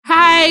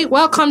Hi,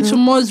 welcome to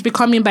Mo's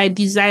Becoming by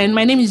Design.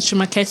 My name is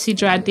Jumoke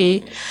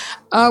Sidrade.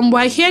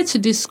 We're here to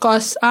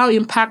discuss how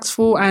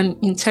impactful and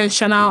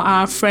intentional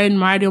our friend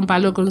Maradion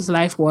Balogun's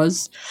life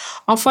was.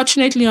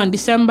 Unfortunately, on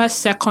December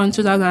 2nd,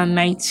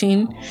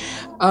 2019,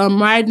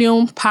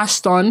 Maradion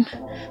passed on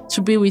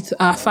to be with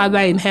our Father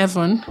in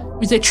heaven.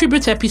 It's a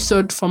tribute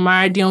episode for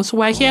Maradion. So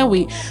we're here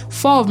with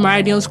 4 of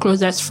Maradion's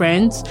closest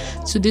friends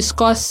to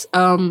discuss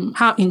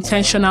how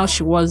intentional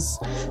she was.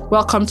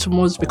 Welcome to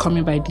Mo's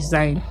Becoming by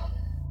Design.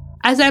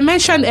 As I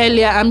mentioned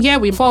earlier, I'm here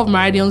with 4 of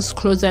Maradion's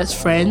closest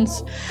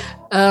friends.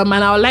 And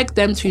I would like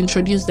them to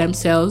introduce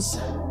themselves.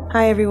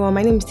 Hi everyone,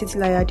 my name is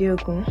Titilayo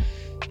Adeogun.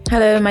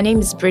 Hello, my name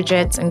is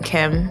Bridget and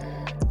Kim.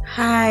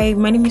 Hi,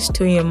 my name is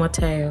Toyin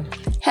Motayo.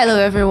 Hello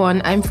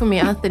everyone, I'm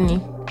Fumi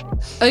Anthony.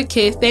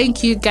 Okay,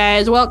 thank you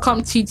guys.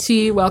 Welcome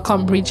Titi,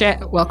 welcome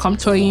Bridget, welcome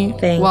Toyin,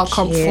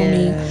 welcome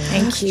Fumi.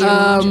 Thank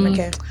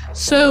you.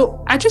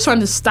 So I just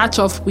want to start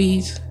off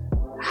with,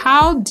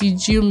 how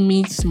did you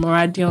meet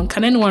Maradion?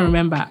 Can anyone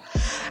remember?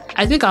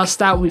 I think I'll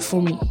start with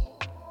Fumi.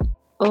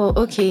 Oh,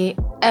 okay.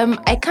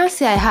 I can't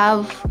say I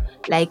have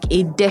like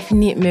a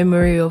definite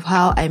memory of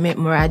how I met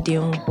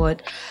Maradion,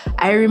 but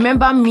I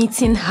remember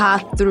meeting her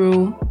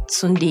through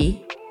Tunde,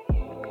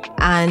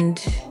 and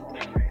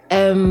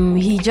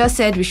he just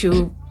said we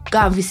should go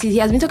and visit. He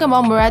has been talking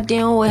about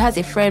Maradion. He has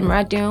a friend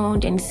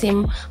Maradion in the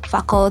same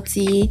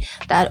faculty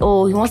that he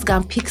wants to go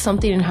and pick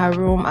something in her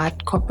room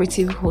at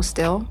Cooperative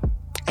Hostel,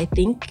 I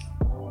think.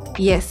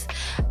 Yes,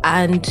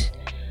 and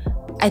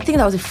I think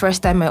that was the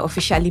first time I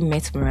officially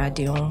met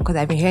Maradion, because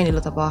I've been hearing a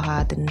lot about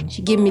her. And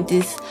she gave me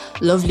this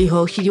lovely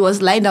hug. She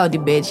was lying down on the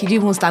bed. She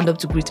didn't even stand up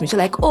to greet me. She's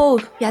like,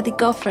 "Oh, you're the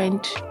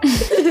girlfriend.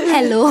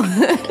 Hello."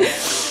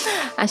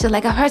 And she's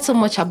like, "I've heard so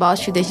much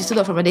about you." Then she stood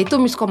up from her. They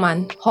told me to come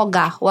and hug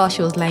her while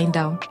she was lying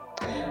down.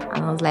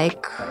 And I was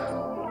like,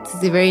 this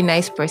is a very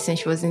nice person.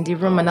 She was in the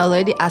room and I was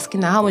already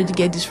asking her, how much did you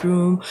get this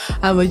room?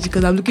 How much?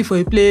 Because I'm looking for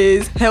a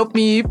place. Help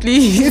me,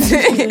 please.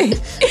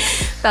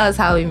 That was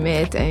how we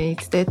met and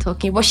we started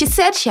talking. But she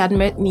said she had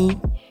met me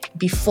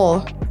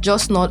before,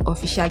 just not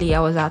officially. I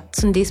was at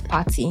Tunde's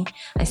party.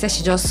 I said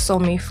she just saw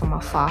me from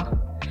afar.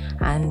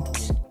 And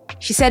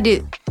she said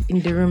it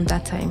in the room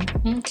that time.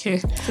 Okay.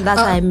 So that's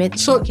how I met.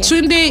 So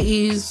Tunde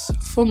is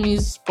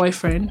Fumi's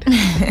boyfriend,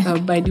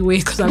 by the way,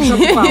 because I'm sure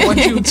people are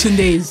watching who Tunde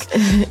is.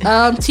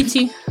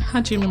 Titi,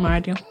 how do you meet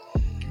Maradion?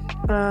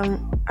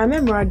 I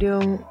met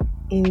Maradion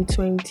in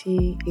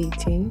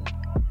 2018.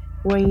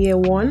 We're in year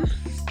 1.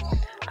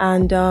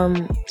 And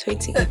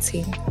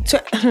 2018.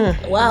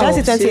 Wow. That's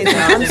it,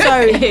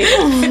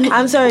 2018.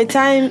 I'm sorry.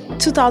 Time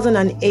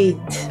 2008.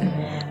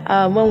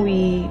 When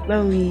we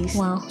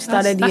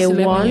started that's year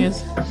 1.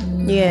 Years.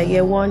 Yeah,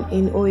 year 1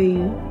 in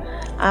OAU.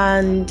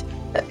 And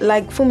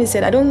like Fumi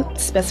said, I don't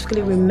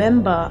specifically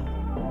remember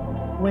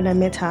when I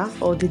met her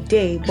or the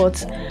day,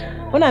 but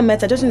when I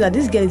met her, I just knew that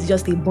this girl is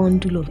just a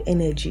bundle of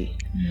energy.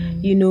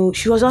 You know,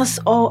 she was just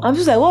I'm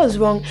just like, what was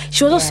wrong?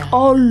 She was just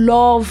all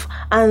love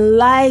and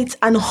light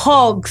and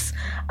hugs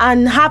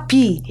and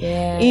happy.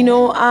 Yeah. You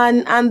know,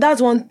 and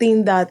that's one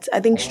thing that I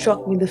think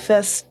struck me the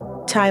first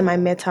time I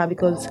met her,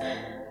 because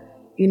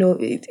you know,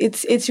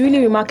 it's really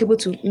remarkable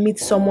to meet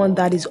someone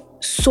that is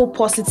so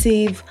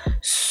positive,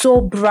 so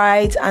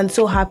bright, and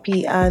so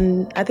happy.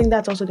 And I think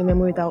that's also the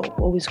memory that I'll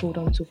always hold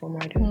on to from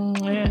Maradion.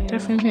 Yeah,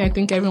 definitely. I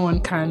think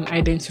everyone can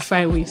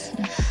identify with.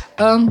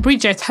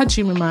 Bridget, how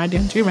do you meet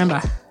Maradion? Do you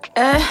remember?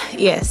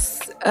 Yes.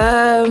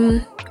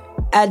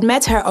 I'd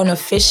met her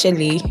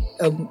unofficially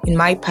in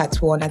my part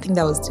 1. I think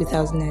that was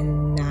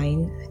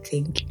 2009. I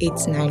think 8, 9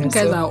 or so. You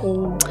guys are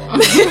old.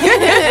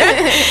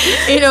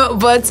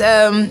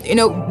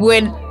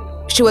 When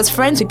she was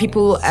friends with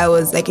people I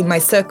was like in my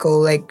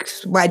circle, like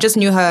I just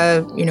knew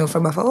her,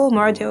 from afar. Oh,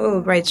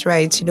 Maradion, right,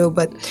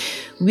 but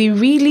we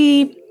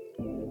really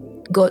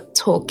got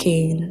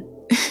talking.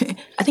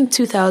 I think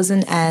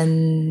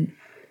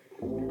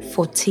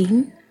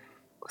 2014.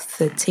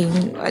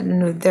 13, I don't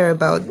know, they're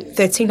about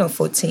 13 or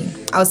 14.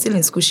 I was still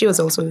in school.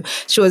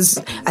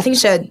 I think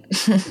she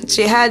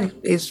had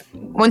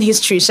one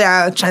history,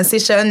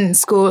 transition in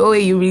school. Oh,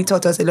 you really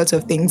taught us a lot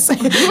of things.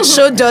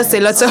 Showed us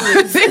a lot of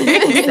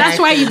things. That's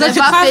why you got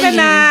to Covenant.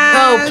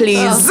 Oh,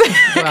 please.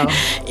 Oh, wow.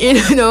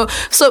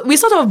 So we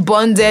sort of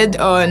bonded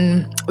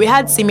we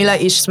had similar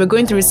issues. We're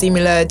going through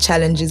similar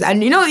challenges.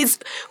 And,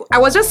 I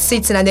was just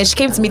sitting and then she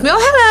came to meet me. Oh,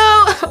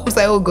 hello. I was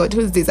like, oh, God,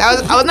 who's this? I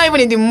was not even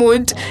in the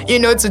mood,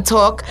 to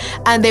talk.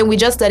 And then we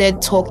just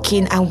started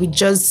talking and we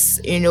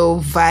just,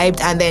 vibed.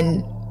 And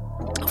then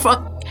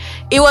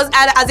it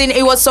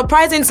was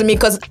surprising to me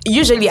because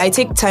usually I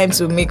take time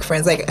to make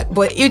friends.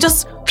 But it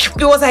was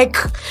like,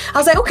 I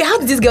was like, okay, how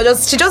did this girl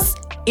she just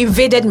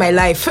invaded my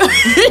life,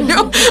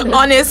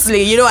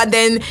 honestly, and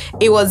then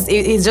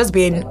it's just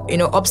been,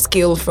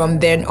 upskill from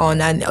then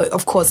on. And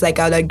of course,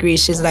 I'll agree,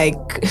 she's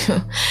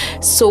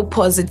so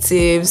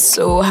positive,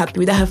 so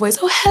happy with her voice.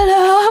 Oh,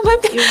 hello.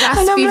 Your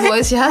raspy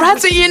voice. She has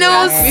raspy,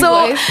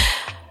 so voice.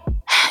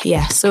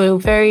 Yeah, so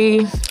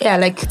very,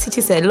 like Titi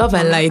said, love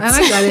and light. I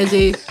like that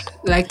there's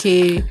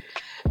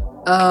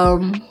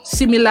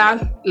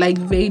similar like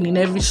vein in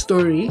every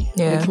story.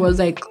 Yeah. It was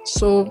like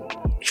so.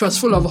 She was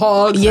full of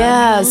hugs.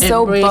 Yeah, and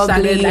so embrace,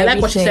 bubbly. And then, I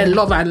like what she said, everything.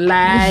 love and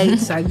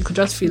light, and you could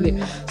just feel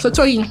it. So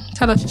Toyin,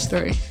 tell us your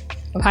story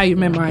of how you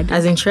met Moradion.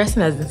 As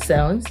interesting as it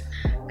sounds,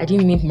 I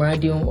didn't meet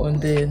Moradion on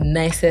the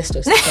nicest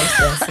of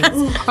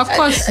circumstances. Of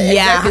course,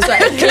 Yeah, so I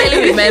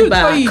clearly remember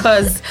Toyin.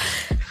 because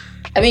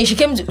I mean she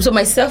came to, so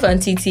myself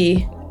and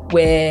Titi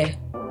were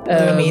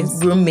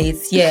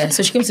roommates. Yeah,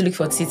 so she came to look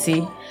for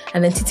Titi,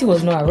 and then Titi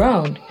was not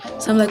around.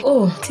 So I'm like,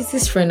 oh,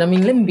 Titi's friend. I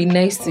mean, let me be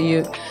nice to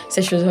you.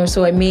 So she was home.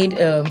 So I made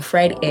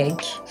fried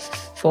egg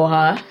for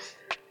her,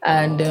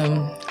 and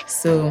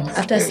so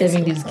after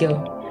serving this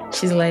girl,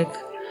 she's like,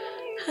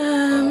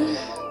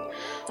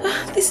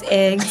 these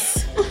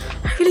eggs,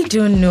 I really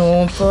don't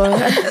know,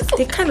 but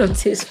they kind of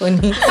taste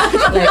funny.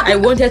 Like, I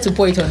wanted to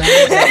pour it on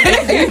her.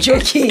 Like, are you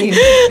joking?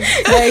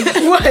 Like,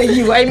 who are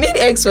you? I made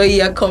eggs for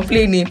you, you're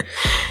complaining.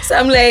 So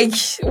I'm like,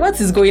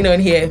 what is going on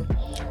here?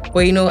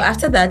 But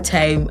after that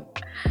time,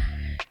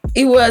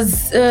 it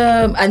was,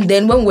 and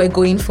then when we were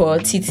going for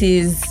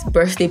Titi's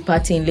birthday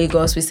party in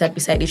Lagos, we sat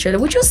beside each other.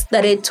 We just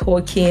started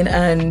talking,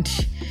 and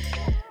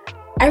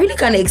I really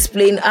can't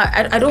explain.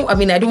 I don't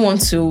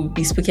want to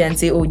be speaking and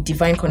say, oh,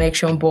 divine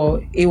connection,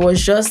 but it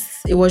was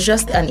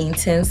just an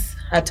intense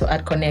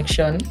heart-to-heart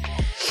connection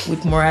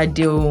with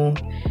Moradion.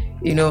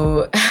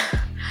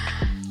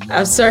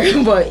 I'm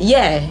sorry, but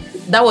yeah,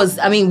 that was.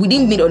 I mean, we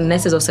didn't meet on the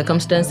nicest of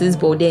circumstances,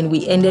 but then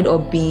we ended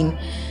up being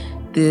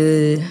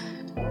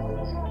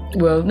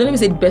don't let me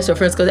say the best of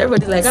friends, because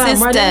everybody's like,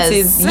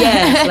 sisters.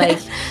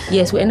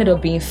 Yes, we ended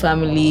up being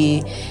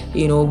family.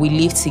 We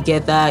lived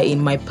together in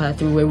my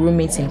path. We were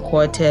roommates in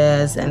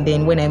quarters, and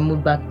then when I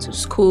moved back to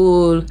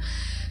school,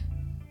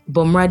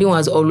 but Moradion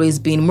has always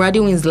been.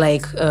 Moradion is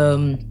like,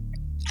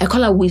 I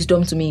call her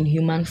wisdom to me in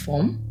human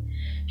form.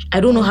 I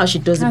don't know how she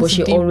does it, but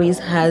she always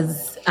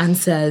has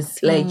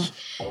answers. Like,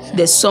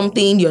 there's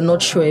something you're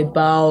not sure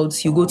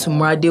about, you go to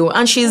Moradion,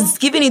 and she's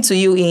giving it to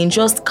you in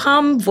just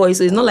calm voice.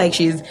 So it's not like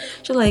she's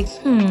like,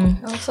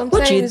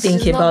 what do you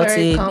think about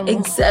it?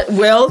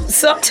 Well,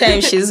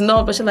 sometimes she's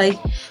not, but she's like,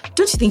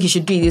 don't you think you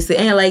should do this?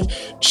 And you're like,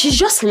 she's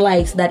just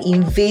light that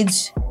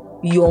invades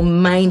your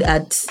mind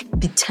at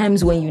the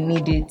times when you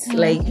need it.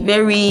 Like,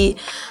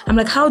 I'm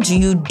like, how do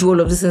you do all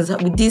of this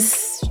with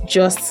this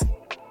just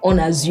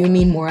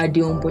unassuming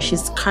Moradion? But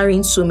she's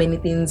carrying so many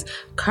things,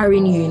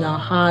 carrying you in her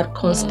heart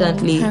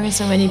constantly, Carrying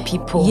so many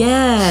people.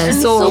 yeah. And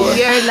so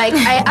weird. Like,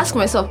 I ask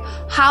myself,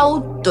 how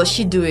does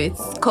she do it?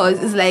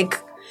 Because it's like,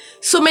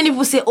 so many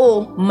people say,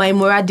 oh, my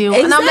Moradion.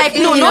 And I'm like,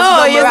 no, you're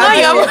not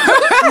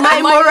not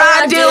my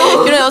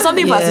Moradion.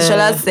 Something Pastor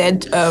Shola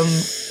said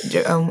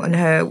on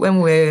her when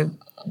we're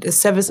the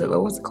service of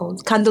what's it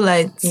called,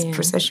 candlelight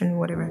procession,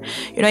 whatever.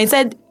 He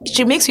said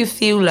she makes you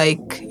feel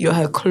like you're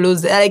her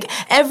closest. Like,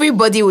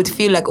 everybody would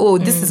feel like, oh,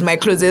 this is my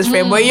closest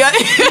friend, but you're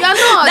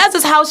not. That's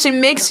just how she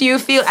makes you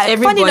feel.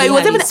 Funny, it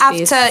was even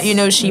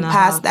after she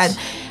passed, and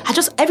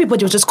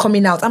everybody was just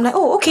coming out. I'm like,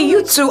 oh, okay,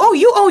 you too. Oh,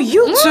 you too. Oh,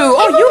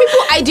 you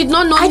people I did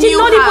not know. I did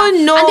not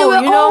even know. And they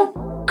were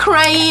all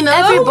crying.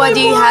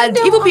 Everybody had,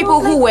 even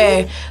people who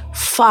were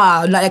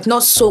far, like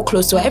not so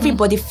close to her,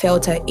 everybody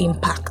felt her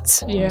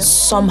impact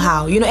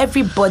somehow.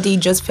 Everybody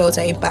just felt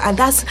her impact, and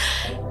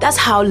that's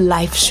how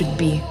life should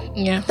be.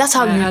 Yeah, that's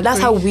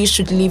how we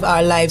should live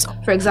our lives.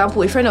 For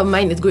example, a friend of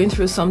mine is going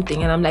through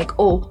something, and I'm like,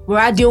 oh,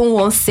 Moradion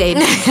once said,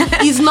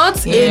 it's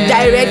not a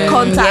direct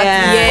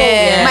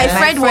contact. My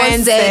friend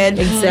once said,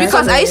 exactly.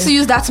 Because I used to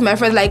use that to my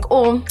friends, like,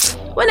 oh,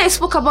 when I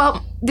spoke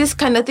about this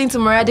kind of thing to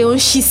Moradion,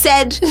 she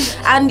said,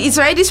 and it's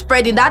already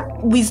spreading,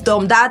 that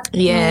wisdom,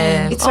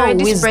 it's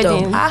already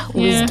spreading.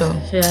 Wisdom.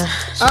 Yeah.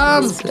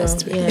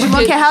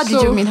 Jumoke, how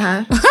did you meet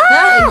her?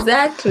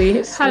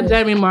 Exactly. How did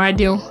I meet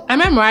Moradion? I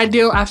met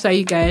Moradion after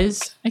you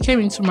guys. I came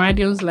into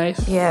Moradion's life.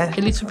 Yeah.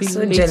 A little bit So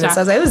later. jealous. I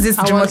was like, who's this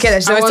Jumoke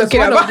that she I was talking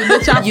one about? of the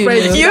later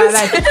friends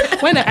that,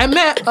 like, when I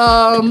met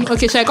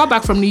so I got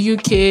back from the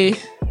UK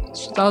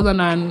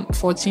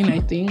 2014, I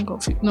think,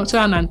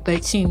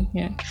 2013,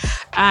 yeah.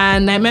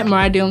 And I met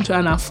Moradion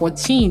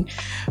 2014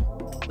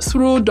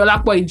 through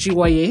Dolapo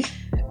Ijiwoye.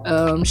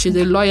 She's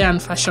a lawyer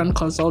and fashion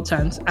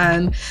consultant,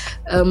 and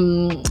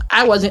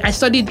I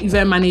studied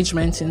event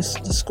management in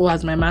the school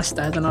as my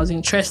master's, and I was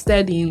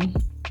interested in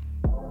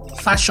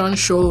fashion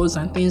shows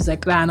and things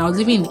like that, and I was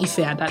living in Ife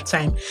at that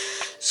time.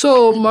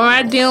 So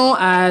Moradion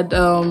had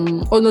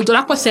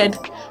Dolapo said,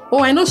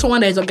 oh, I know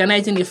someone that is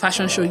organizing a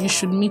fashion show, you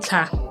should meet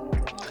her.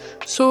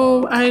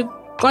 So I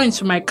got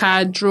into my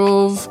car,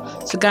 drove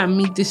to go and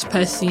meet this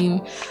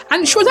person,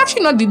 and she was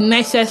actually not the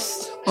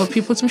nicest of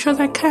people to me. She was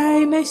like, hi,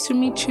 nice to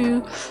meet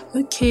you.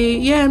 Okay,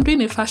 yeah, I'm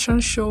doing a fashion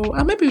show,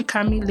 and maybe we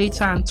can meet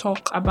later and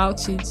talk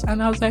about it.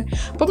 And I was like,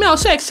 but me, I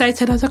was so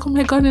excited. I was like, oh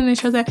my god. And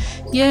she was like,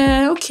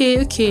 yeah,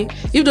 okay.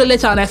 Even though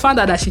later on I found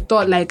out that she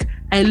thought like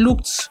I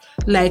looked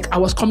like I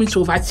was coming to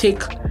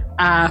overtake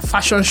a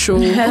fashion show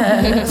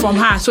from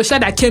her. So she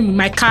said I came in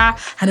my car,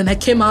 and then I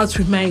came out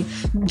with my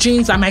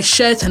jeans and my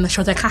shirt, and she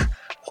was like,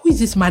 who is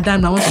this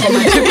madam that wants to come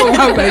and take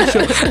over my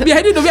show? I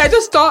didn't know. I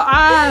just thought,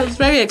 I was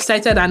very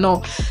excited and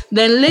all.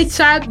 Then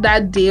later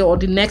that day or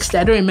the next day,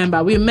 I don't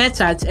remember, we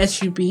met at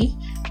SUB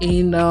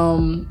in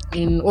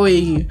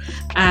OAU,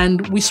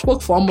 and we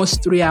spoke for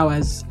almost 3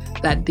 hours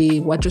that day.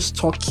 We're just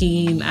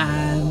talking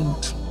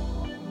and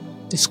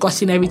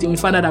discussing everything. We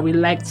found out that we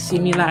liked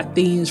similar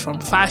things, from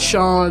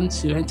fashion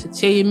to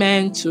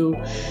entertainment to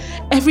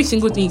every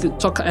single thing you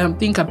could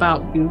think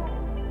about.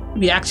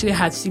 We actually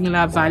had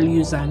similar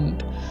values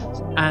and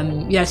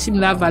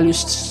similar value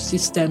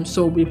system.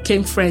 So we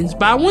became friends.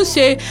 But I won't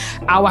say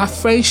our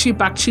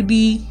friendship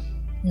actually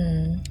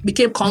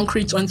became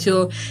concrete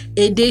until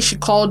a day she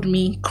called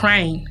me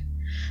crying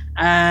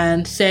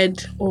and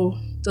said, "Oh,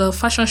 the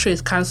fashion show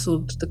is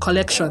cancelled, the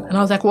collection." And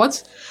I was like,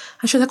 "What?"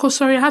 And she was like, "Oh,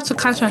 sorry, I had to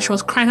cancel." And she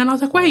was crying. And I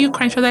was like, "Why are you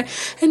crying?" She was like,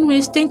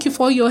 "Anyways, thank you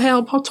for all your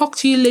help. I'll talk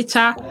to you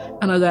later."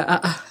 And I was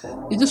like,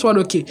 is this one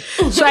okay?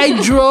 So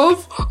I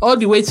drove all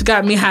the way to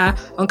get me her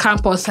on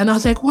campus. And I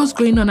was like, "What's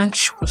going on?" And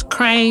she was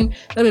crying.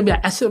 Then maybe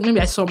I saw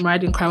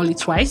Maradin cry only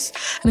twice.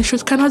 And then she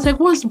was crying. I was like,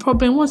 "What's the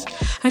problem?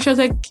 And she was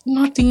like,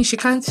 "Nothing. She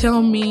can't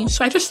tell me."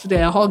 So I just stood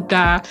there, hugged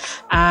her,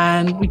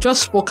 and we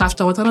just spoke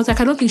afterwards. And I was like,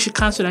 "I don't think she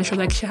canceled." And she was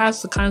like, "She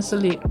has to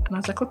cancel it." And I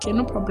was like, "Okay,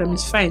 no problem.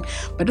 It's fine.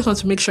 But I just want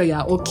to make sure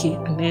you're okay."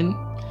 And then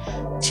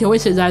she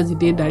always says that's the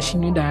day that she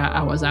knew that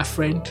I was her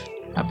friend.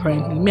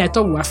 Apparently, me, I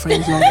thought we were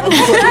friends.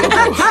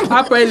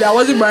 Apparently, I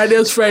wasn't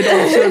Maradion's friend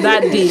until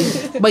that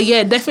day. But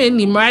yeah,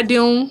 definitely,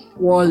 Maradion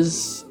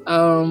was,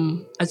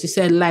 as you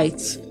said,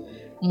 light.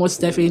 Most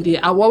definitely,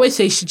 I will always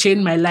say she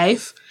changed my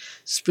life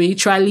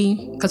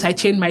spiritually, because I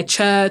changed my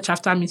church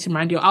after meeting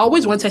Maradion. I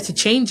always wanted to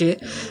change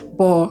it,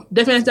 but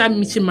definitely after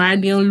meeting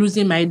Maradion,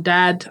 losing my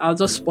dad, I was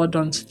just spot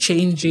on to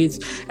change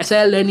it. I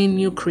started learning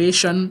new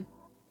creation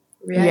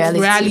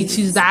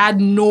realities that I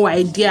had no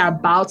idea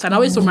about. And I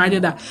always told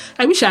Maria that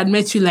I wish I had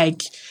met you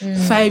like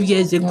 5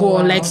 years ago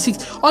or like 6.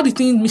 All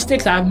the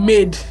mistakes I've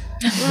made,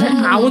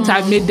 I wouldn't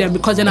have made them,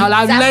 because then I'll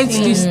have learned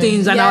these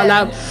things and I'll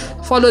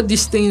have followed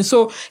these things.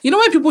 So, you know,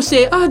 when people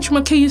say, "Oh,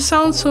 Jumoke, you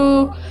sound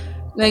so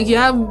like you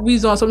have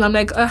wisdom or something," I'm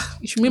like,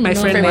 you should meet my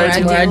friend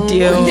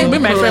Maradon. Meet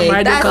my friend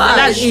Maradon, because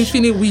that's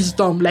infinite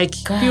wisdom, like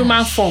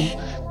human form.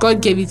 God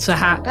gave it to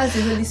her. That's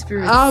the Holy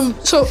Spirit.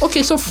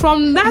 So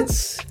from that,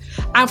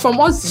 and from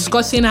us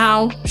discussing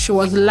how she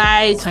was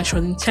light and she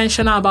was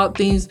intentional about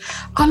things,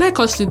 I'd like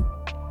us to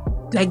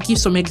like give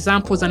some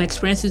examples and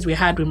experiences we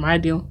had with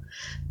Maradion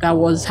that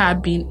was her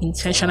being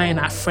intentional in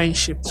her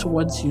friendship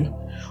towards you,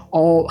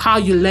 or how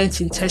you learned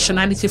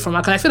intentionality from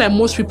her. Because I feel like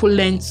most people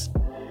learned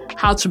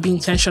how to be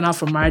intentional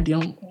from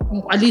Maradion.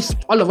 At least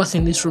all of us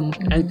in this room,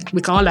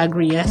 we can all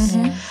agree, yes?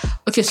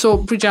 Okay, so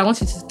Bridget, I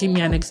want you to give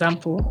me an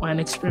example or an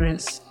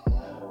experience.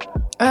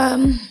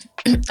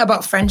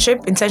 About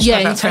friendship,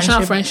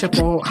 intentional friendship,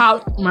 or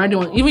how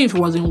Maradion, even if it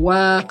was in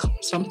work,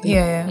 something.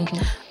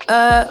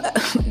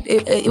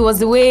 It was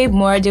the way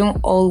Maradion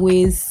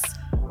always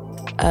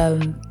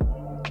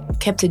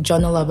kept a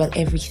journal about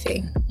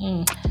everything.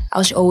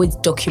 How she always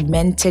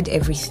documented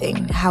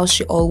everything. How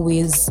she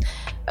always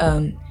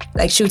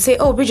like she would say,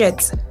 "Oh,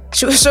 Bridget,"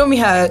 she would show me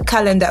her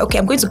calendar. "Okay,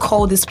 I'm going to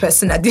call this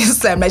person at this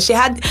time." Like she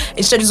had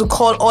a schedule to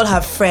call all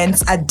her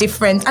friends at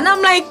different, and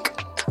I'm like,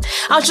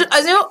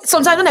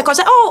 sometimes when I call, I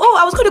say, oh,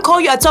 I was going to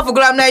call you at 12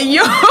 o'clock. I'm like,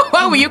 yo,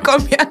 why will you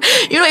come here?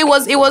 You know,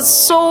 it was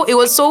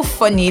so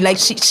funny. Like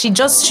she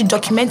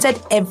documented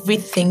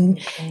everything,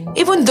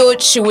 even though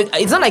it's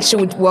not like she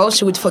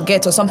would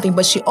forget or something,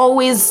 but she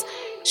always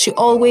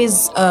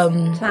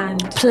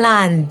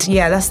planned.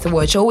 Yeah, that's the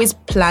word. She always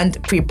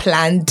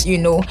pre-planned, you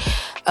know,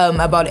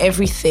 about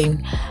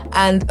everything.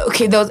 And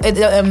okay, there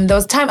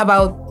was time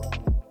about,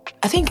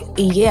 I think,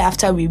 a year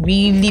after we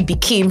really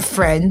became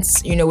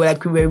friends, you know, we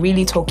were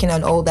really talking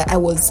and all that. I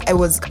was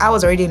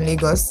already in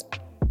Lagos,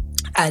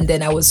 and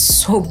then I was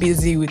so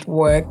busy with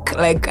work.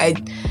 Like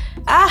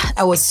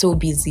I was so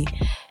busy.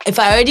 If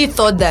I already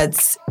thought that,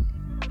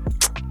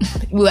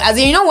 as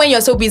in, you know, when you're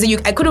so busy,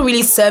 I couldn't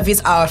really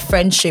service our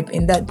friendship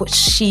in that. But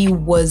she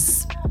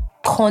was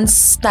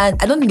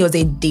constant. I don't think there was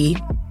a day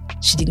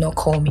she did not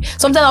call me.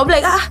 Sometimes I'll be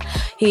like,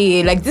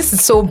 hey, like this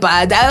is so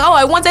bad.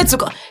 I wanted to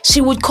call. She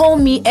would call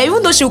me,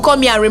 even though she would call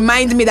me and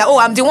remind me that, oh,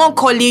 I'm the one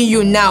calling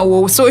you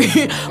now. So,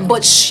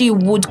 but she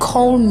would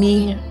call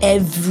me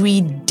every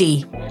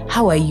day.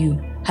 How are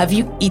you? Have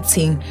you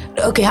eaten?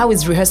 Okay, how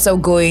is rehearsal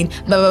going?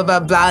 Blah, blah, blah,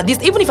 blah. This,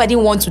 even if I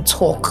didn't want to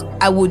talk,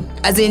 I would,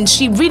 as in,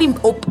 she really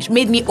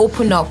made me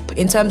open up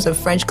in terms of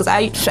French, because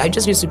I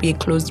just used to be a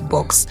closed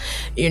box.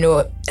 You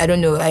know, I don't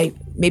know,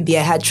 maybe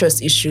I had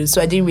trust issues,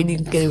 so I didn't really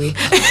get away.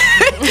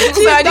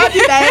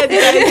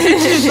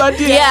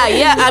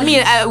 Yeah. I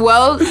mean,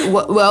 well,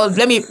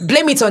 let me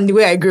blame it on the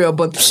way I grew up,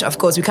 but of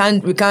course we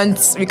can't.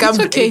 It's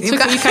okay. You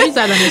can use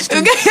that as an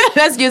excuse.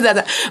 Let's use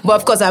that. But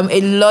of course, I'm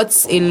a lot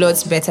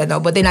better now.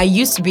 But then I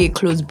used to be a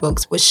closed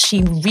box. But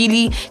she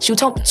would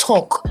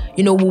talk. You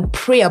we'll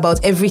pray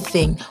about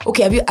everything.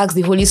 Okay, have you asked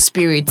the Holy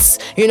Spirit?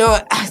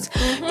 As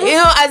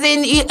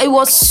in it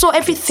was so,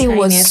 everything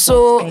was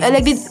so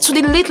like to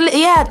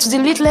the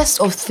littlest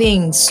of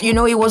things. It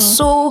was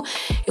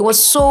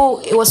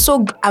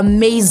so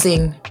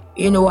amazing.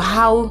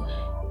 How.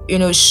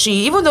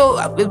 She, even though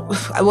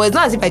it's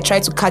not as if I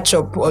tried to catch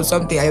up or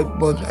something,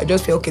 but I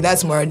just feel, okay,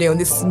 that's Morade on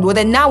this. But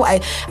then now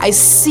I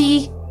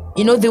see,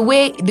 the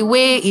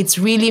way it's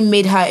really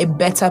made her a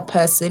better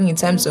person in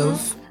terms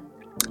of,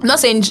 I'm not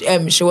saying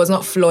she was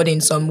not flawed in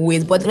some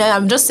ways, but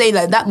I'm just saying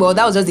like that. Well,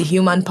 that was just the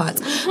human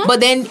part. But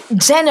then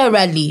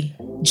generally,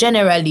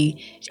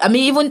 I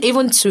mean,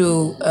 even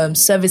to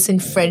servicing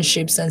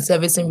friendships and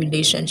servicing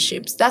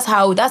relationships. That's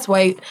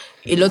why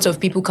a lot of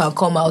people can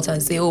come out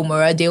and say, "Oh,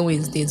 Morade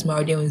is this,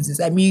 Morade is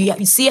this." I mean,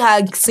 you see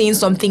her saying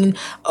something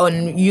on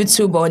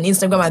YouTube or on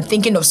Instagram and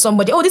thinking of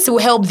somebody. Oh, this will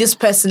help this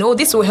person. Oh,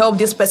 this will help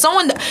this person.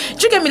 Someone, do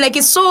you get me? Like,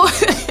 it's so.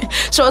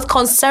 She was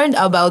concerned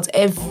about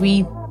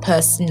every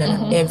person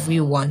and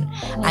everyone,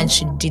 and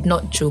she did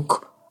not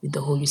joke with the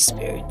Holy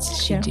Spirit.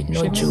 She did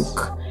not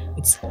joke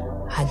with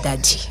her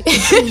daddy.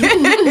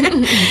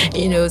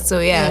 So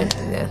yeah,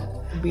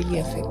 really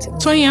affected me.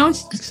 Tonya,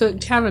 so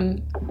do you have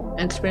an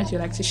experience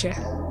you'd like to share?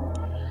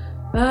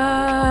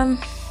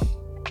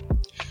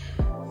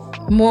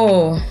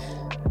 More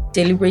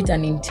deliberate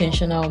and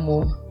intentional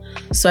more.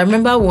 So I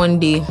remember one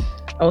day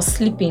I was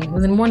sleeping. It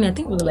was in the morning. I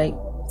think it was like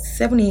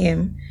 7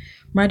 a.m.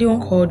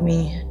 Marion called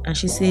me and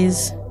she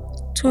says,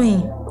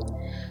 "Toyin,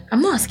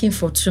 I'm not asking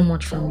for too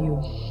much from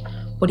you,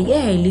 but here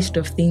are a list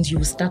of things you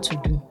will start to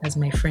do as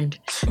my friend."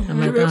 I'm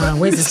like,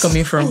 where's this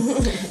coming from?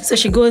 So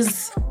she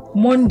goes,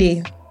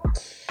 "Monday,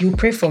 you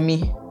pray for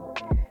me.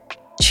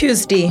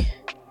 Tuesday,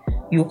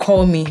 you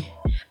call me."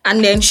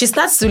 And then she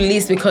starts to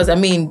list, because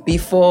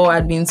before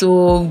I'd been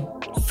so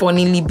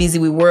funnily busy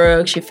with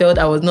work, she felt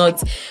I was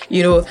not,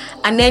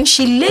 and then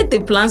she laid the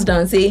plans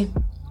down and say,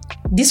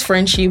 this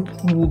friendship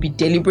will be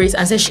deliberate,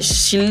 and so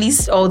she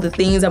lists all the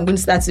things I'm going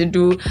to start to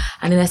do.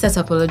 And then I start to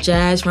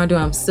apologize. Mado,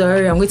 I'm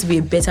sorry, I'm going to be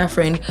a better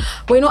friend.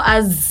 But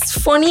as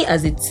funny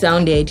as it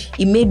sounded,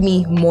 it made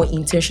me more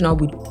intentional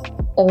with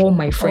all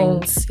my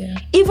friends,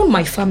 even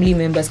my family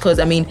members, because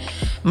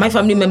my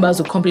family members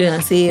will complain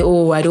and say,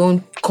 "Oh, I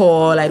don't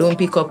call, I don't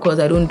pick up calls,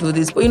 I don't do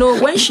this." But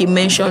when she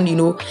mentioned,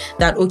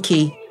 that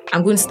okay,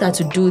 I'm going to start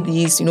to do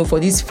this, for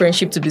this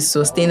friendship to be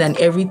sustained and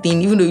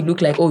everything, even though it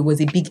looked like, it was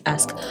a big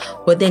ask.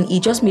 But then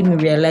it just made me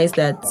realize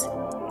that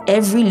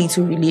every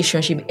little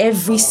relationship,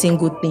 every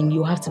single thing,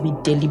 you have to be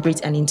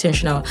deliberate and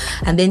intentional.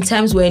 And then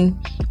times when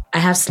I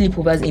have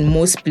sleepovers in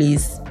most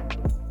places,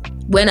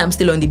 when I'm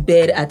still on the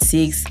bed at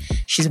 6,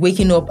 she's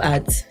waking up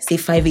at, say,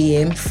 5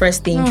 a.m.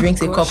 First thing,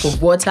 drinks a cup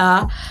of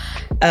water,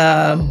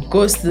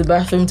 goes to the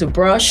bathroom to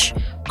brush,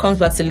 comes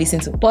back to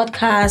listen to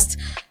podcast,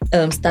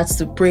 starts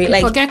to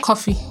pray. Forget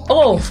coffee.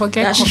 Oh,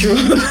 forget that's coffee. true.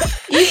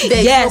 If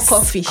there's no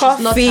coffee, she's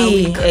not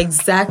awake.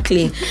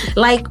 Exactly.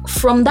 Like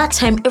from that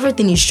time,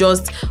 everything is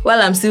just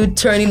while I'm still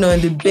turning on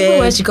the bed. Even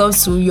when she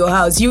comes to your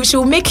house,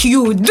 she'll make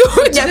you do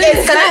it.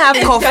 Can I have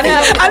coffee?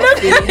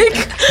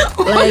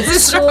 Like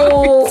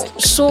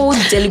so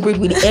deliberate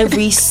with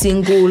every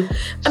single.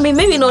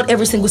 Maybe not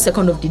every single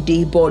second of the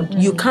day, but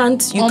you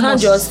can't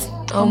just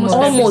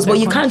almost, but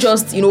you can't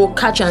just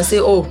catch and say,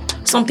 "Oh,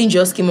 something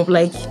just came up."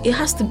 Like, it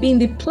has to be in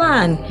the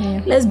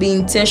plan. Let's be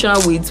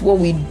intentional with what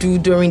we do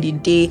during the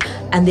day,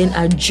 and then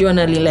our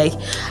journaling. Like,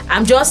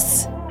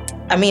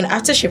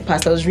 after she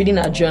passed, I was reading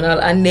her journal,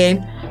 and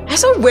then I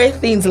saw weird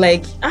things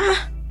like,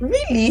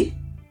 really?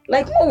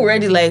 Like, more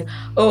already, like,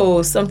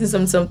 oh, something.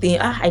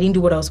 I didn't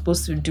do what I was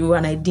supposed to do,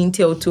 and I didn't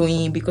tell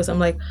Toyin, because I'm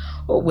like,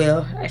 oh,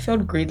 well, I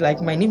felt great.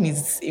 Like, my name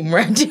is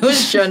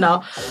Imradio's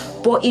journal.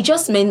 But it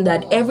just meant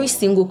that every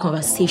single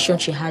conversation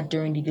she had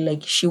during the day,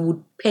 like, she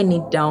would pen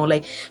it down.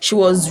 Like, she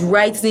was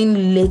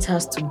writing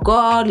letters to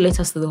God,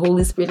 letters to the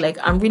Holy Spirit. Like,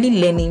 I'm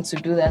really learning to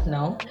do that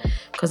now,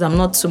 because I'm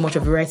not so much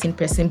of a writing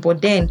person.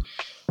 But then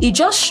it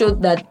just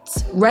showed that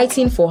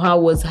writing for her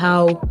was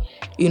how,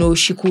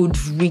 she could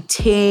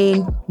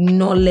retain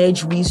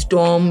knowledge,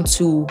 wisdom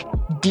to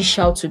dish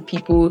out to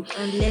people.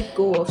 And let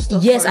go of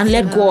stuff. Yes, and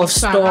let go of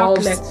stuff.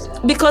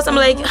 Because I'm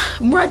like,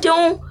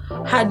 Muradion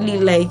hardly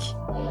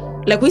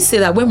like we say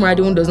that when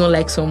Muradion does not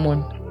like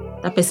someone,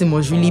 that person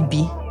must really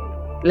be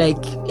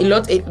like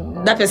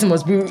that person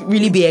must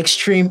really be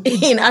extreme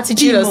in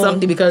attitude or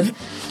something, because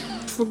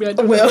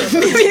well,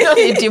 maybe not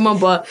a demon,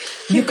 but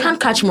you can't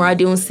catch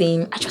Moradion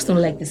saying, "I just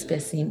don't like this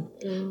person."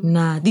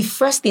 Nah, the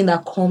first thing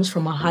that comes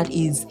from her heart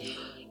is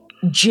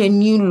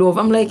genuine love.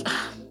 I'm like,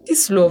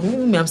 this love,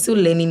 I'm still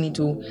learning it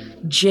too.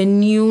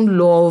 Genuine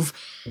love,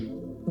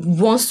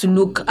 wants to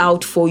look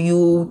out for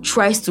you,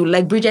 tries to,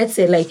 like Bridget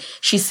said, like,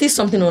 she sees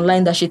something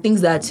online that she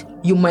thinks that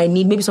you might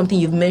need, maybe something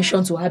you've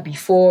mentioned to her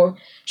before.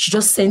 She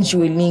just sends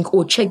you a link,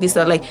 "Oh, check this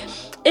out." Like,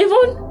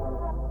 even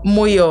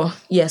Moyo,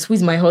 yes, who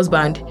is my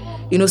husband,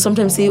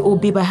 sometimes say, "Oh,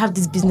 babe, I have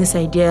this business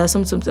idea."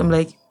 Sometimes I'm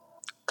like,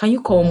 "Can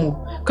you call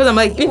Mo?" Because I'm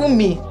like, even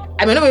me,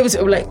 I may not be able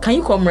to, like, "Can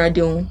you call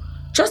Moradion?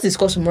 Just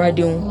discuss with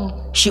Moradion."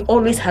 She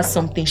always has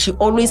something. She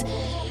always,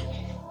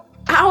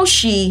 how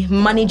she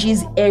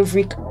manages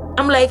every.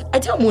 I'm like, I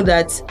tell Mo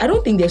that I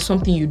don't think there's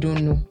something you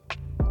don't know.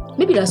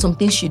 Maybe there's some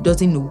things she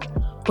doesn't know,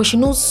 but she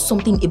knows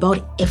something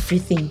about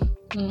everything.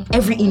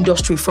 Every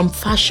industry, from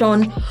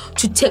fashion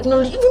to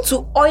technology, even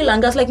to oil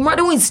and gas. Like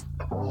Muradio is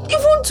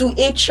even to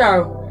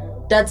HR,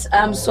 that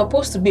I'm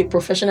supposed to be a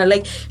professional.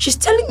 Like, she's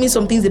telling me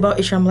some things about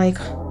HR. I'm like,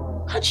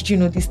 how did you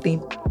know this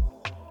thing?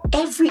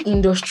 Every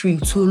industry,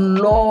 to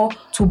law,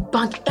 to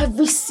bank,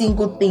 every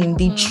single thing,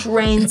 the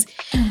trends.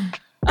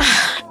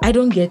 I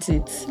don't get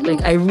it.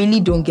 Like, I really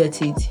don't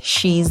get it.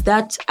 She's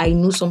that I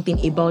know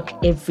something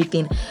about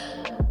everything.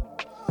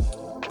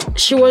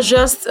 She was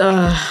just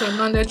So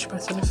knowledge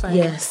personified.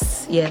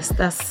 Yes,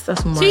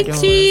 that's more.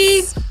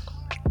 Titi.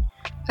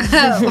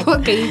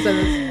 Okay, you tell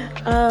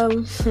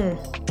us.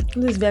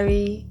 This is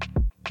very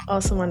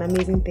awesome and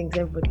amazing things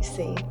everybody's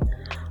saying.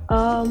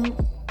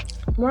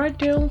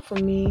 Muradio for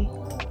me,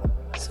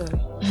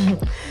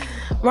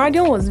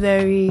 Muradio was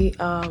very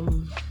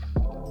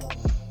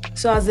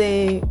so as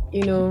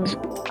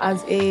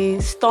a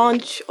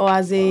staunch or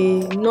as a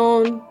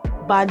known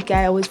bad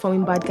guy, always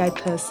forming bad guy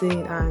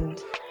person,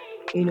 and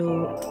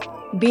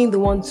being the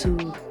one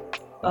to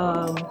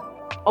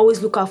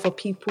always look out for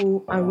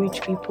people and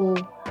reach people.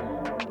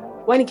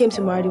 When it came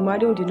to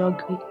Muradio did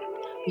not agree,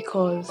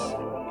 because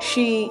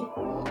she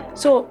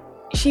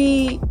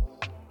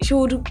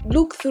would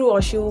look through,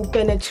 or she would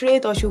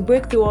penetrate, or she would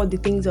break through all the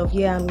things of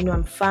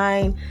I'm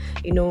fine.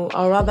 I'd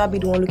rather be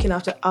the one looking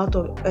after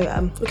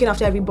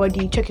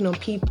everybody, checking on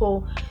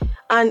people.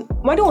 And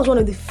Muradio was one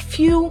of the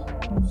few,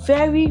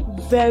 very,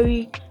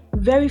 very,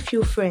 very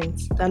few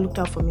friends that looked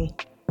out for me.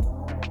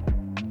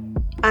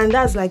 And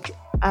that's like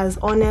as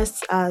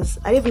honest as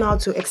I don't even know how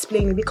to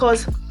explain it,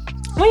 because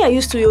when you're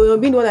used to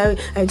being the one that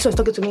just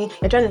talking to me,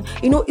 you're trying to,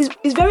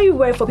 it's very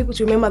rare for people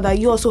to remember that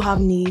you also have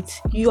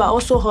needs. You are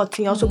also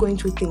hurting, you're also going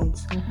through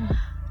things.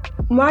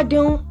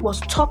 Muradio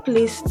was top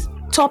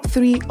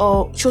 3,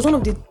 or she was one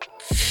of the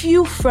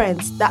few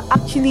friends that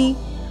actually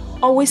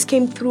always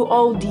came through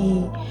all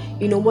the,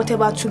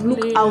 whatever, to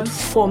look out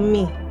for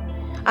me.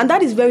 And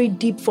that is very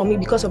deep for me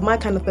because of my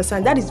kind of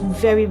person. That is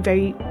very,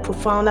 very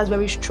profound. That's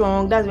very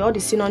strong. That's all the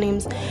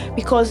synonyms.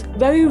 Because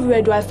very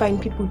rare do I find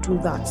people do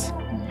that.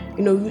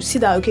 You see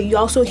that, okay, you're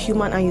also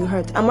human and you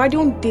hurt. And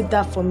Muradio did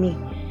that for me.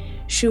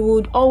 She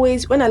would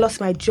always, when I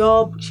lost my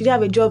job, she didn't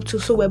have a job too,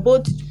 so we're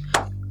both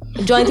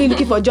jointly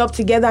looking for a job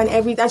together and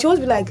everything. And she always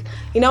be like,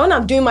 when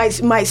I'm doing my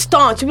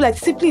stunt, she'll be like,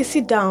 please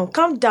sit down,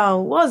 calm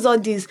down. What's all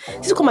this?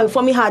 This will come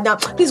before me hard now.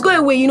 Please go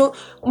away.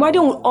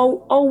 Muradio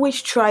will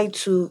always try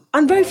to,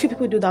 and very few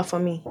people do that for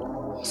me.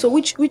 So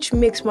which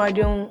makes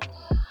Muradio,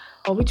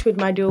 or which made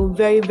Muradio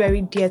very,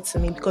 very dear to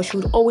me, because she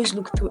would always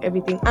look through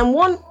everything. And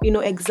one,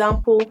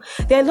 example,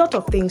 there are a lot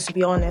of things, to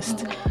be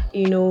honest.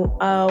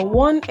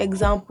 One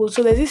example,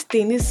 so there's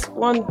this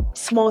one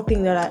small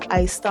thing that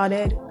I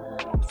started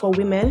for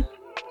women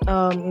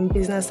in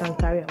business and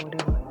career,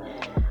 whatever.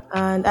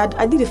 And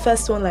I did the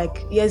first one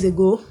like years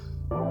ago.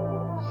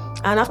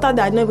 And after that,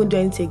 I didn't even do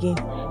anything again,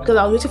 because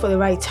I was waiting for the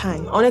right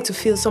time. I wanted to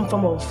feel some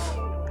form of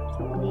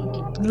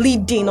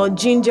leading or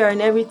ginger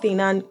and everything.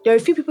 And there are a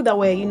few people that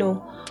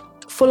were,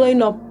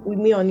 following up with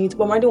me on it,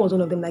 but Muradio was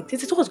one of them. Like,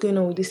 this is what's going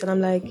on with this, and I'm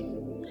like,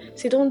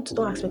 see, don't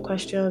ask me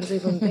questions,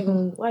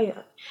 even why,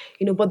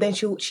 But then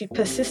she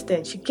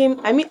persisted. She came.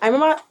 I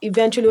remember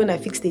eventually when I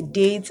fixed the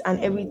dates and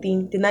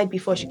everything, the night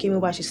before she came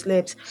over, she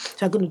slept.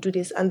 So I'm going to do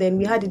this, and then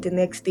we had it the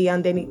next day,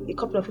 and then a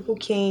couple of people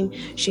came.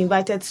 She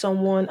invited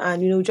someone,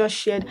 and just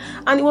shared,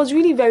 and it was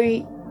really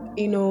very,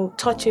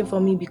 touching for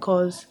me,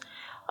 because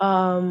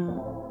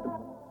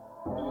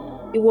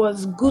it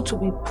was good to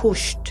be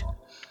pushed.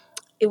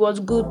 It was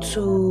good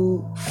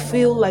to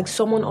feel like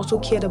someone also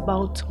cared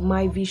about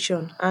my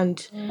vision,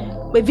 and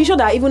my vision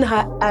that I even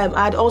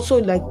had also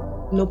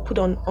put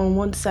on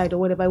one side or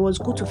whatever. It was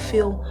good to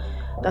feel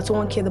that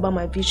someone cared about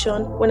my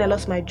vision. When I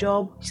lost my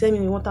job, she sent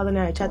me 1,000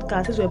 naira chat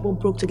card since we were both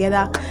broke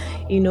together,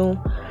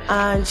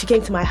 and she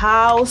came to my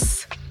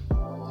house.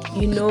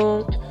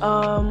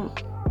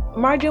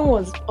 Muradio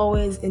was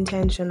always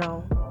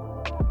intentional.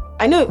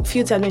 I know a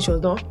few times when she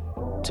was done,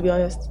 to be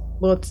honest,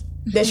 but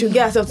then she'll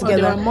get herself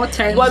together. There were more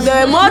times. But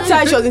there were more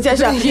times she was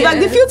intentional. Like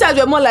the few times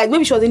were more like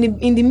maybe she was in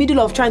the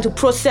middle of trying to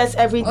process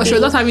everything. Or she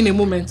was not having a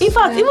moment. In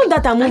fact, even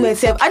that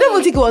moment, I don't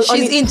even think it was.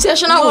 She's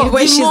intentional with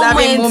when she's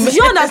having moments.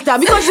 You understand?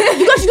 Because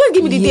she don't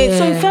give me the date.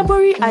 So in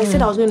February, I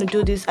said I was going to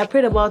do this. I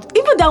prayed about.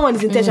 Even that one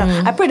is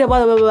intentional. I prayed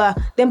about blah, blah, blah.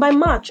 Then by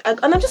March, and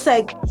I'm just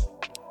like,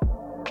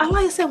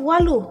 allow yourself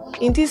wallow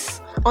in this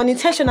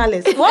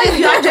unintentionalness. Why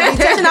you have to be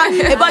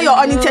intentional about your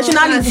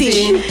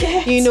unintentionality?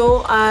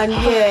 And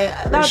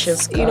that's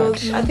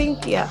I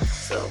think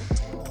so.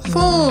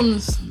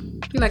 Phones.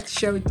 You like to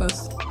share with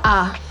us?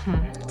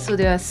 So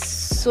there are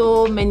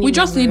so many. We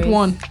just need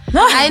one.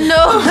 I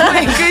know.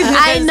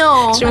 I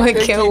know.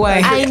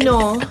 Why? I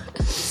know.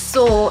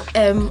 So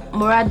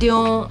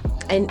Muradio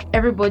and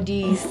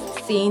everybody is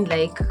saying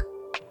like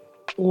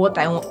what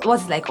I want,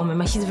 what's like on my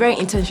mind. She's very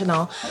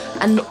intentional.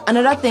 And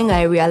another thing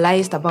I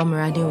realized about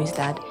Muradio is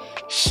that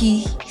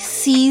she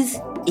sees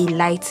a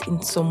light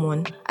in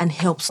someone and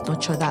helps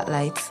nurture that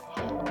light.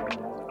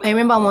 I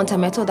remember one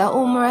time I told her,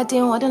 oh,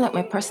 Moradin, I don't like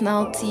my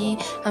personality.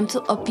 I'm too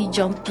uppy,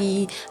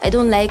 jumpy. I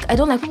don't like,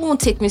 people won't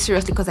take me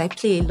seriously because I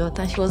play a lot.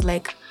 And she was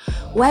like,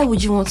 why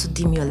would you want to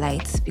dim your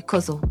light?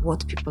 Because of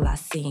what people are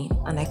saying.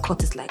 And I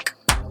caught it like,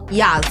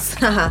 yes,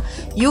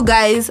 you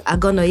guys are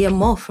gonna hear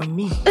more from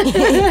me.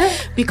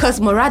 Because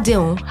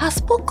Moradin has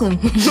spoken.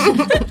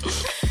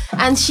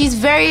 And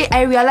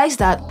I realized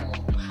that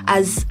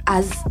as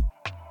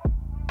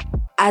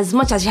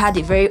much as she had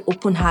a very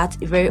open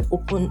heart, a very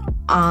open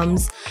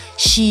arms,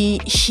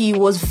 she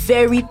was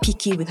very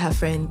picky with her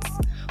friends.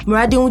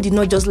 Moradin did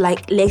not just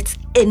let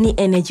any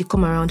energy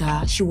come around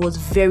her. She was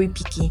very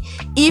picky.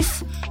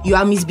 If you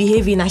are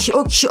misbehaving, and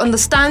she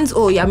understands,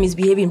 oh, you are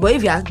misbehaving, but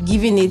if you are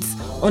giving it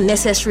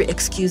unnecessary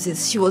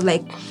excuses, she was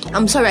like,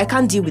 I'm sorry, I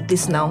can't deal with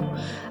this now.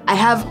 I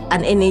have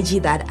an energy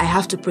that I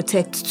have to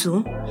protect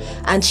too.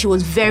 And she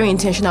was very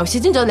intentional.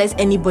 She didn't just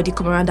let anybody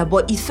come around her,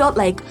 but it felt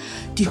like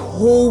the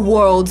whole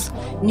world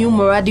knew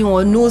Moradin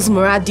or knows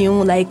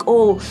Moradin. Like,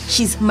 oh,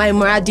 she's my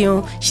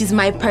Moradin. She's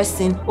my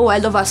person. Oh, I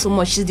love her so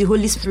much. She's the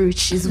Holy Spirit.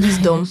 She's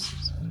wisdom.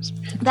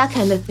 That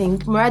kind of thing.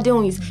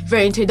 Moradin is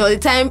very into it. All the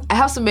time, I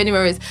have so many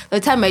memories. The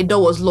time my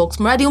door was locked,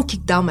 Moradin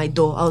kicked down my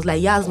door. I was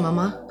like, yes,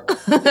 mama.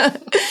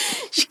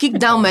 She kicked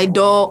down my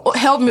door,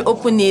 helped me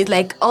open it.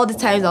 Like all the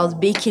times I was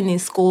baking in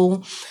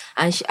school,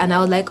 and I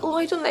was like, oh,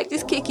 I don't like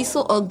this cake, it's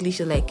so ugly.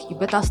 She's like, you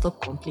better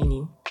stop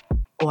complaining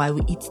or I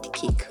will eat the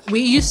cake. We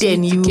used to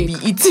then eat you'll the be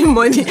cake. eating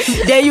money.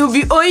 Then you'll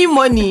be owing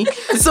money.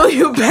 So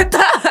you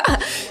better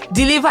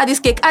deliver this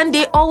cake. And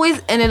they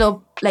always ended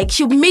up like,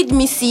 she made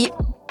me see,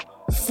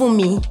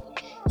 Fumi,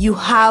 you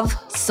have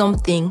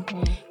something.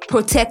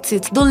 Protect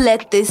it. Don't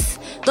let this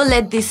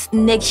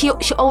she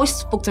always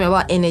spoke to me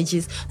about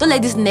energies. Don't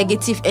let this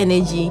negative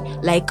energy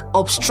like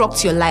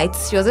obstruct your light.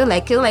 She was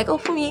like, oh,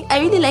 for me, I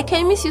really like,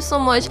 I miss you so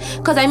much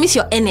because I miss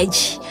your energy.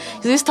 She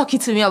was always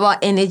talking to me about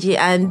energy,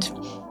 and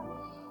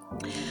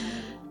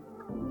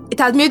it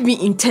has made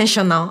me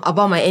intentional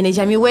about my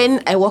energy. I mean,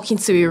 when I walk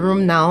into a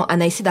room now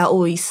and I see that,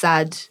 oh, he's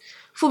sad,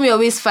 Fumi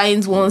always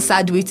finds one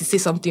sad way to say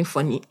something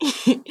funny.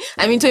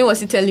 I mean, Tony was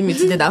still telling me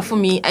today that,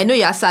 Fumi, I know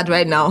you're sad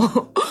right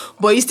now,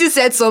 but you still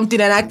said something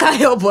and I can't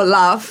help but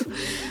laugh.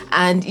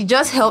 And it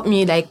just helped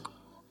me like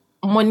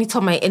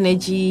monitor my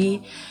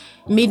energy,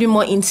 made me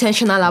more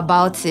intentional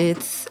about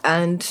it.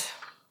 And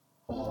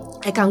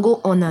I can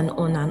go on and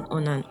on and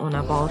on and on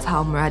about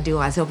how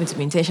Moradin has helped me to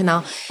be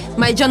intentional.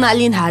 My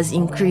journaling has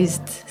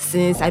increased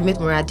since I met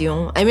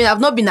Moradin. I mean, I've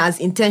not been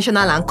as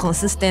intentional and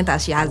consistent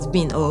as she has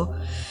been,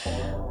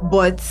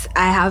 but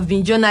I have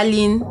been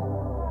journaling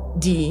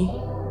the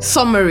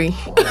summary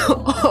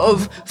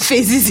of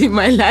phases in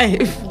my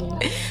life.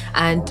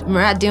 And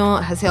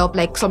Moradin has helped.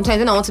 Like sometimes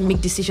when I want to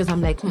make decisions,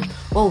 I'm like,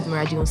 what would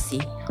Moradin say?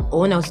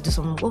 Or when I want to do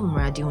something, what would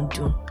Moradin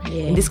do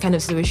in this kind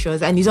of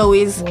situations? And it's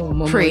always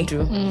pray.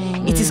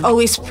 It is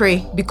always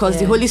pray because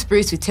the Holy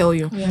Spirit will tell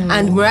you.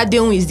 And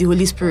Moradin is the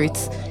Holy Spirit.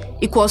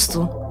 Equals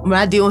to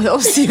Moradin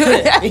helps you.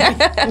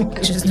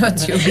 She's not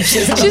the Holy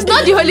Spirit. She's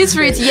not the Holy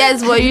Spirit,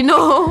 yes, but you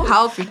know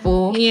how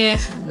people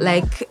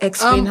like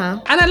explain her.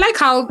 And I like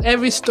how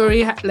every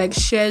story like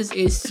shares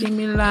a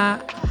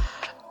similar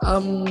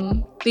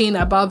thing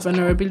about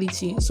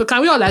vulnerability. So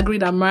can we all agree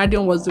that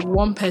Moradin was the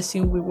one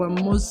person we were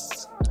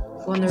most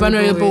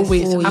vulnerable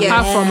with,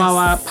 apart from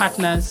our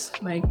partners,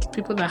 like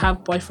people that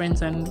have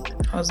boyfriends and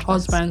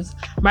husbands.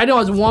 Moradin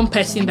was one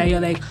person that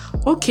you're like,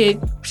 okay,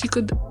 she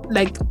could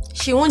like,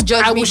 she won't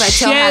judge me if I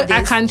tell her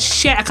this.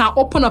 I can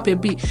open up a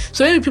bit.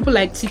 So maybe people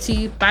like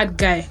Titi, bad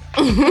guy,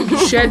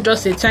 share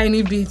just a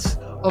tiny bit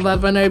of her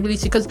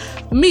vulnerability. Because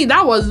me,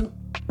 that was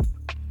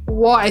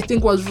what I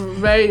think was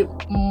very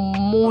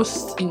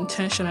most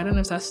intentional. I don't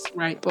know if that's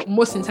right, but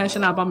most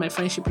intentional about my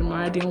friendship with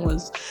Moradin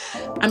was,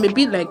 I'm a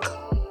bit like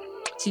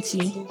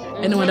Titi.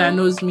 Anyone that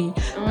knows me,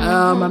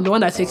 I'm the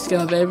one that takes care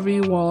of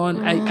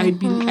everyone. I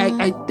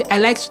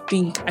like to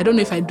think, I don't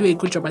know if I do a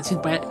good job at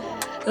it, but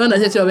the one that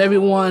takes care of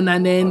everyone.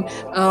 And then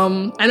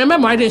I remember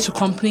Moradin used to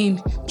complain,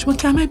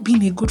 Jumoke, am I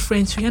being a good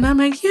friend to you? And I'm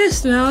like,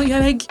 yes, now you're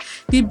like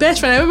the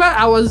best friend. I remember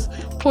I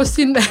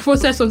posted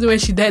something when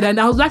she died, and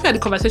I was laughing at the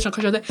conversation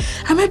because she was like,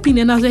 am I being?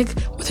 And I was like,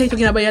 what are you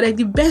talking about? You're like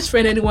the best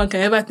friend anyone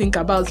can ever think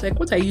about. It's like,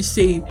 what are you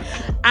saying?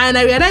 And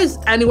I realized,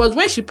 and it was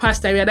when she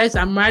passed, I realized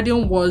that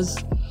Moradin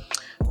was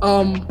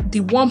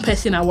the one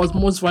person I was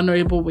most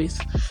vulnerable with.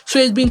 So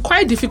it's been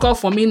quite difficult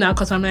for me now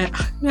because I'm like,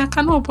 I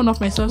cannot open up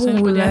myself to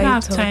anybody. I don't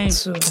have time.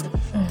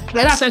 I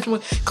don't have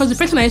time because the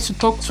person I used to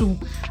talk to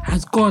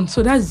has gone.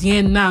 So that's the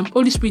end now.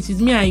 Holy Spirit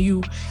is me and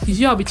you. It's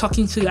you I'll be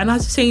talking to. And I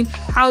was saying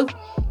how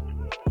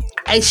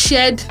I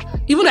shared,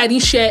 even though I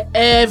didn't share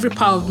every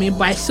part of me,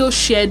 but I still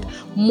shared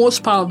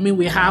most part of me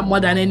with her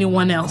more than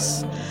anyone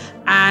else.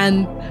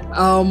 And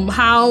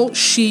how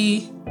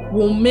she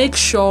will make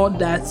sure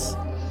that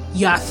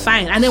you are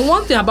fine. And then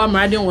one thing about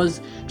Moradin was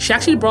she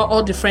actually brought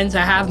all the friends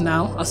I have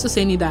now. I'm still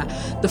saying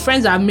that the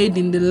friends I've made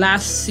in the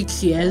last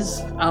 6 years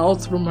are all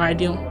through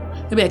Moradin,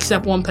 maybe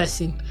except one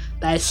person.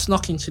 that I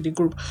snuck into the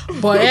group.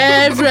 But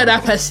every other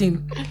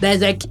person,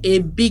 there's like a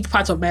big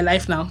part of my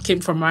life now came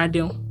from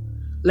Maradio.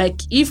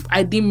 Like, if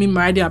I didn't meet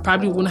Maradio, I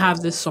probably wouldn't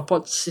have this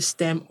support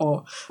system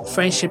or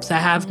friendships I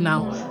have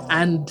now.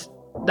 And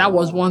that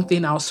was one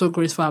thing I was so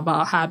grateful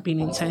about, her being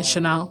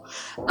intentional.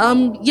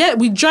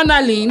 With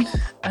journaling,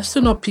 I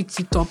still not picked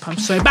it up. I'm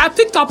sorry, but I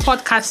picked up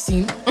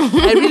podcasting.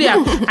 I really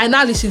have. I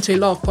now listen to a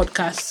lot of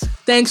podcasts.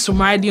 Thanks to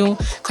Marion,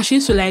 because she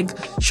used to like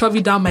shove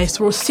it down my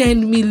throat,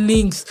 send me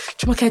links.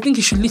 Jumoke, I think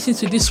you should listen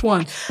to this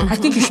one. I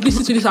think you should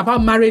listen to this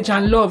about marriage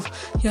and love.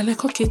 You're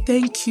like, okay,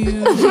 thank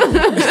you.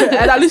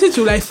 And I listen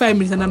to like 5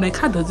 minutes, and I'm like,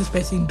 how does this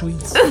person do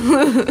it?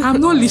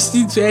 I'm not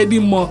listening to it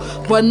anymore.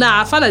 But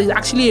now I found that it's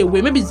actually a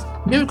way. Maybe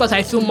because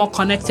I feel more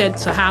connected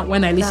to her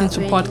when I listen to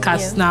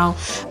podcasts now,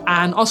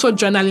 and also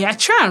journaling. I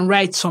try and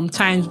write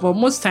sometimes, but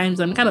most times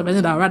I'm the kind of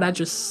person that I'd rather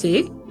just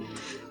say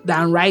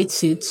than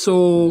write it.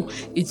 So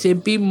it's a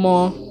bit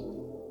more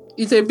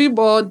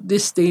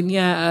this thing,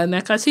 and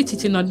I can see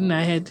Titi nodding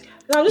her head.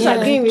 No, I'm just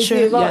agreeing with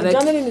you. About like,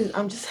 journaling is,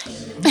 I'm just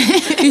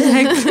it's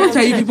like, what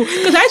are you people?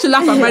 Because I used to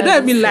laugh at my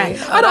dad, be like,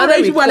 I don't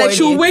know people are like,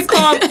 she'll wake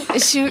up. I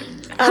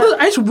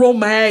used to roll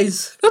my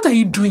eyes. What are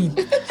you doing?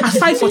 At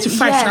 5:45, she's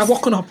like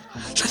walking up.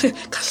 She said,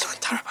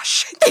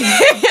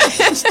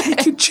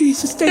 thank you,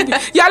 Jesus, thank you.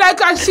 You're like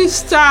a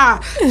sister.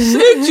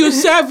 Sleep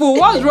yourself.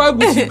 What's wrong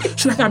with you?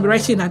 Should I be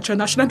writing in a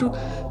journal? Should I do,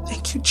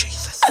 thank you,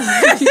 Jesus?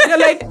 Thank you. You're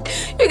like,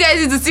 you guys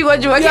need to see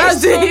what you are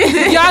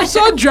saying. You're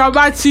so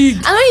dramatic.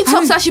 And when you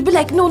talk to her, she'll be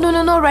like, no,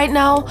 right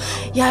now.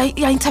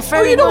 You're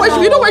interfering. You know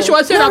what she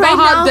was saying about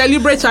how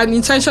deliberate and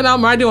intentional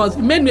Maradi was?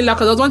 It made me laugh,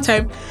 because there was one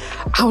time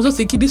I was just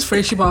thinking this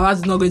friendship of ours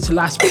is not going to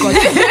last, because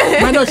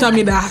my daughter told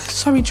me that,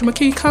 sorry, Jumoke,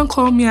 you can't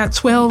call me at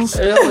 12.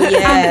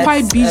 I'm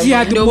quite busy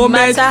at the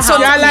moment. So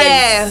you're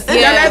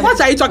like, what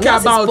are you talking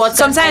about?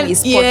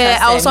 Sometimes,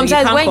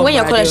 when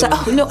you're calling,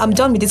 like, oh no, I'm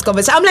done with this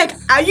conversation. I'm like,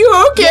 are you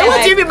okay? Yeah,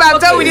 what do you mean I'm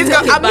done with this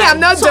conversation? I'm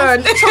not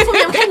done. So for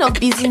me, I'm kind of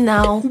busy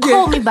now.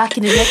 Call me back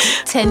in the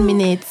next 10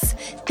 minutes.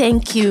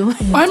 Thank you.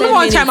 I remember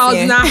one time I was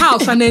in our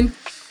house, and then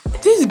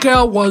this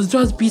girl was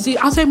just busy.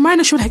 I was like,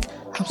 Marina, she was like,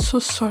 I'm so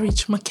sorry,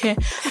 Jumoke.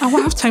 I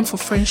won't have time for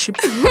friendship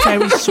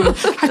very soon.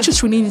 I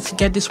just really need to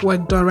get this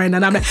work done right now.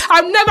 And I'm like,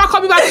 I'm never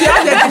coming back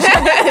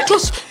to you.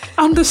 Just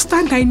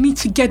understand I need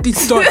to get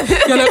this done.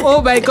 You're like,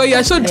 oh my God,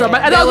 you're so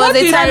dramatic. And there was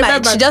a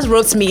time she just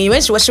wrote me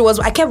when she was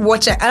I kept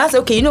watching, and I was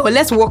like, okay,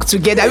 let's work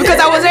together, because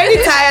I was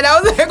already tired.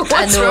 I was like,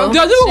 what's wrong?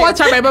 There was even one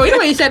time I remember,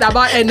 what you said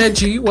about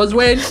energy was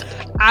when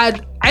I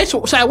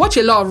watch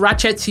a lot of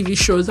Ratchet TV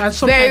shows, and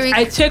sometimes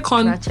I take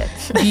on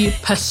the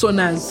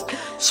personas.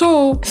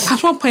 So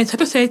at one point I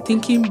just started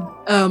thinking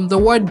the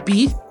word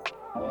B,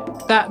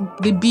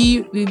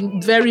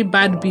 the very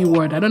bad B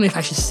word. I don't know if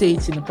I should say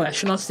it in the podcast. I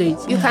should not say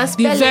it. You can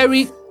spell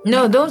it.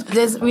 No, don't.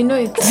 We know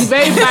it. The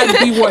very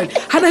bad B word.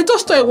 And I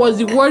just thought it was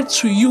the word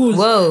to use.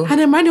 Whoa. And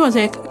then Mandy was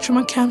like,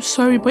 Jumoke, I'm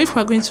sorry, but if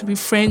we're going to be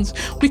friends,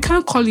 we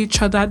can't call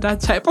each other that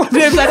type of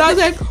names. And I was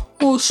like,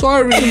 oh,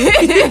 sorry.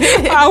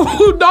 I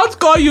will not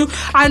call you.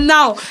 And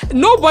now,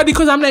 nobody,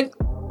 because I'm like,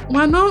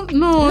 well, no,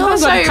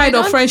 that's not the kind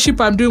of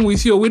friendship I'm doing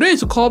with you. We don't need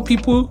to call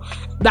people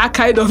that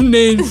kind of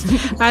names.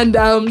 And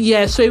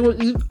so it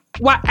was.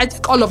 I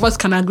think all of us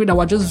can agree that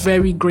we're just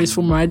very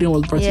grateful Maradio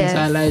was brought into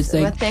our lives.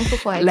 Like, we're thankful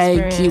for our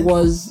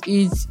experience.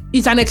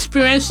 It's an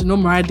experience to know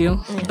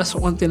Maradio. That's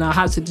one thing I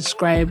have to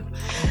describe.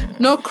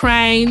 No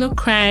crying.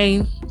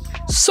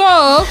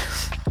 So,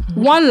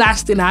 one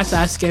last thing I have to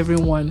ask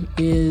everyone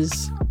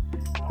is,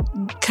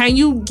 can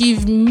you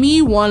give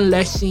me one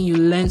lesson you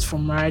learned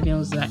from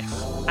Maradio's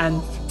life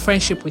and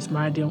friendship with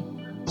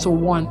Maradio? So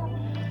one.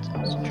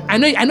 I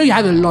know you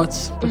have a lot,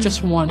 but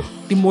just one.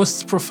 The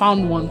most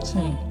profound one.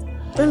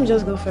 Let me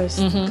just go first,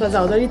 because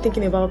I was already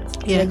thinking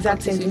about the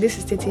exact same thing. This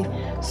is Titi.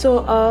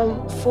 So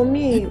for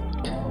me,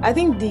 I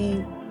think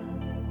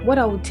what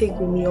I would take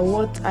with me, or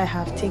what I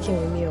have taken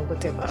with me, or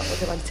whatever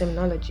the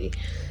terminology.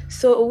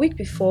 So a week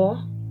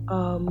before,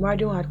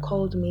 Maradio had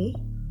called me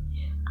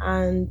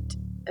and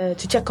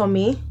to check on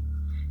me,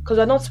 because we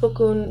had not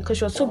spoken, because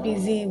she was so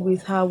busy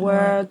with her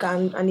work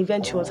and an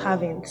event she was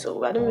having. So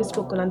we hadn't really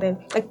spoken. And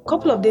then a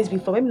couple of days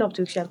before, maybe not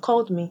 2 weeks, she had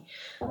called me.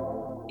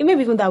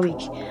 Maybe even that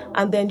week.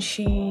 And then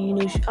she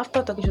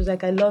after talking, she was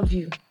like, I love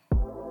you.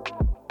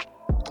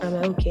 I'm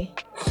like, okay.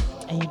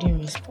 And you didn't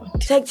respond.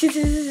 She's like,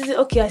 Titi,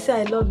 okay, I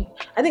said I love you.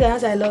 I think I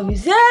answered I love you.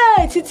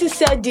 Yeah, Titi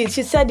said it.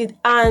 She said it.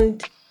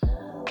 And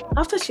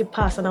after she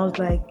passed, and I was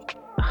like,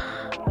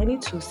 I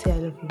need to say I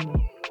love you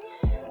more.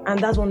 And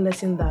that's one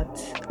lesson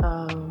that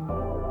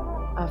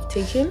I've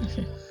taken,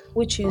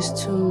 which is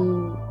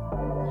to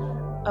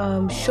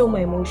show my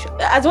emotion.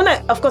 As when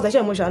of course I show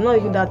emotion, I'm not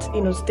even that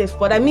stiff,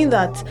 but I mean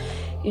that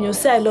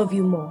say I love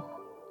you more.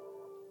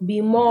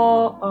 Be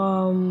more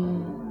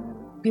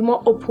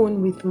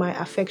open with my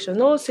affection.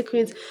 No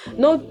secrets.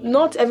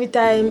 Not every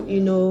time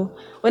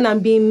when I'm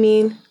being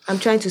mean, I'm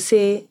trying to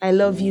say I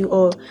love you,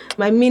 or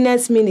my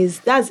meanest mean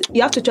is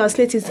you have to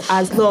translate it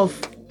as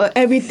love.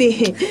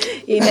 everything,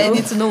 I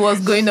need to know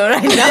what's going on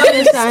right now. You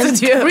understand?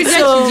 Bridget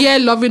is here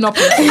loving up.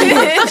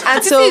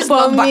 And so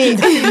for me,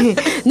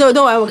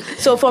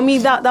 so for me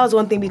that was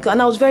one thing, because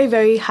and I was very,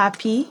 very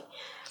happy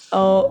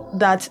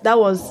that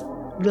was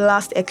the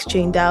last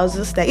exchange. That I was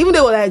just like, even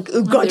though like,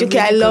 oh God, okay,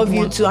 I love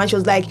you too, and she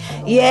was like,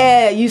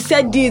 yeah, you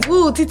said this,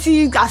 ooh,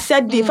 Titi, I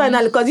said this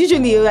finally, because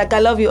usually like, I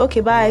love you,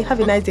 okay, bye, have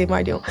a nice day,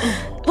 Marion.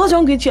 What's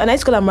wrong with you? And I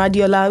used to call her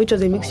Maradiola, which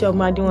was a mixture of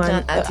Marion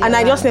and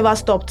I just never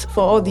stopped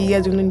for all the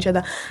years we've known each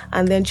other.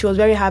 And then she was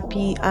very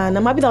happy, and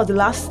I'm happy that was the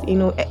last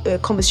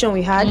conversation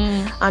we had.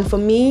 And for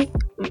me,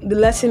 the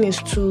lesson is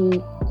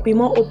to be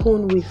more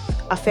open with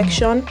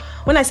affection.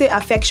 When I say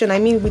affection, I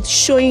mean with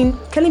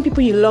telling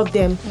people you love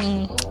them,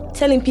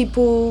 telling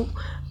people,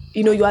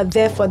 you are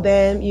there for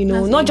them,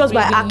 not just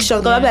by action,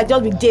 because I'm like,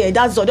 just be there,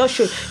 that's all, just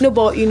show. No,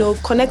 but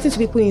connecting to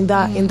people in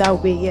that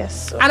way,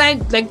 yes. So. And I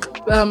like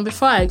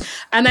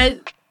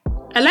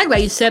I like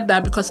that you said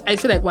that, because I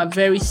feel like we're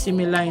very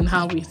similar in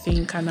how we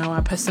think and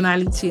our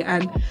personality,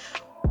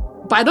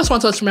 but I just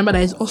want us to remember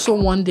that it's also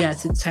one day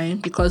at a time,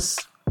 because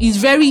it's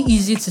very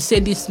easy to say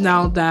this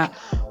now that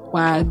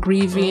we're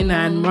grieving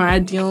and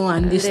Maradion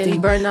and this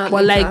thing, but later.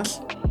 Like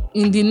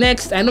in the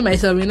next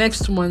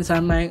 2 months,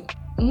 I'm like,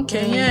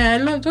 okay,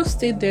 just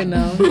stay there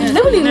now. Yeah,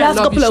 even in the last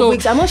couple of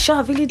weeks, I'm not sure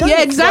I've really done it.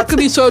 Yeah,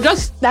 exactly. So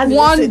just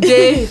one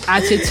day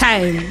at a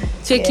time.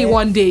 Take it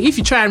one day. If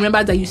you try and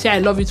remember that you say I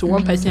love you to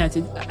one person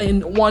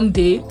in one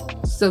day,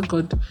 still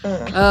good.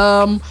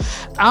 I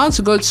want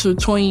to go to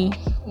Toyin.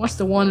 What's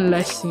the one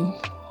lesson?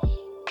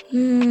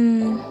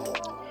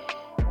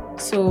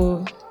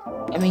 So,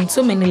 I mean,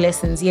 so many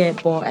lessons,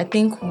 but I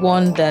think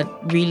one that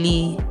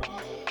really,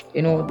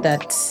 I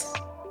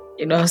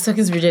was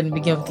talking to Bridget in the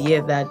beginning of the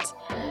year that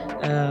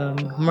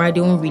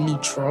Maradion really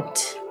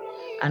dropped,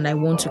 and I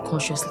want to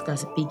consciously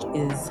speak,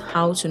 is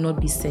how to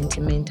not be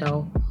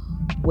sentimental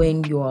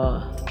when you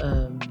are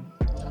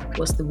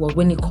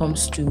when it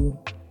comes to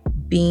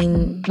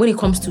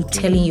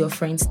telling your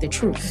friends the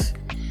truth.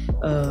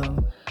 I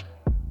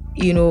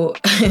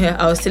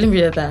was telling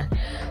Bridget that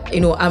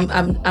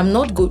I'm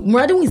not good.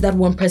 Maradion is that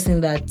one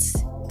person that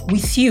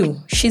with you,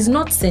 she's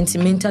not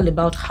sentimental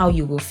about how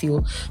you will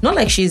feel. Not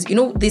like she's,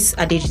 this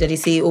adage that they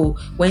say, oh,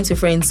 when two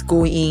friends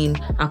go in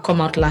and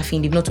come out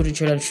laughing, they've not told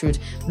each other the truth.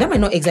 That might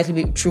not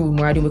exactly be true with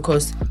Maradion,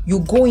 because you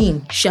go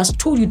in, she has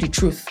told you the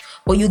truth,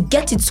 but you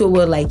get it so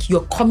well, like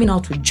you're coming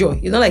out with joy.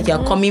 It's not like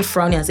you're coming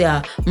frowning and say,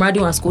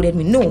 Maradion has scolded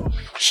me. No,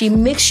 she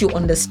makes you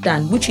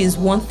understand, which is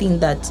one thing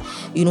that,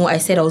 I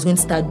said I was going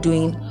to start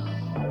doing.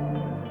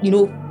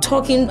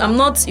 Talking, I'm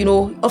not,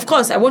 of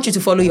course, I want you to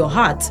follow your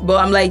heart, but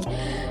I'm like,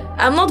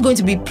 I'm not going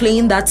to be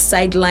playing that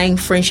sideline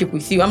friendship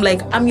with you. I'm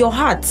like, I'm your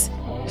heart.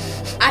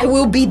 I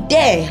will be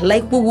there.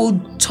 Like, we will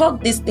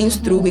talk these things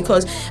through,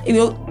 because,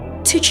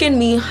 teaching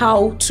me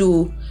how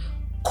to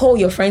call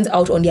your friends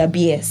out on their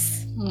BS.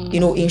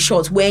 In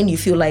short, when you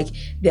feel like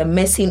they're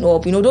messing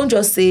up, don't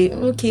just say,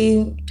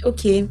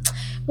 okay,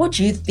 what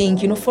do you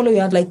think? Follow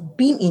your heart, like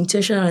being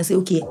intentional and say,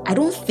 okay, I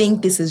don't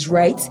think this is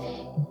right.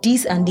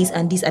 This and this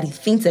and this are the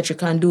things that you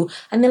can do.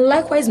 And then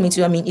likewise, me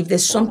too. I mean, if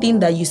there's something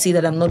that you see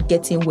that I'm not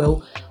getting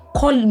well,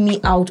 call me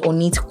out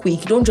on it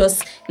quick. Don't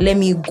just let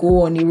me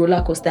go on a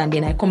roller coaster and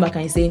then I come back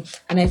and say,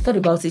 and I thought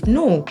about it.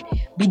 No,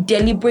 be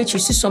deliberate. You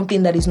see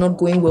something that is not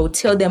going well,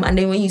 tell them. And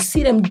then when you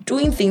see them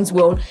doing things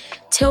well,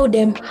 tell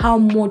them how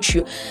much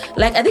you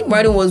like. I think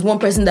Maradion was one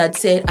person that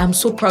said, I'm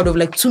so proud of,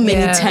 like, too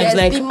many times.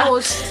 Like, the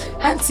most.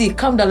 Auntie,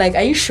 calm down. Like,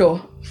 are you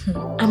sure?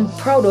 I'm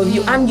proud of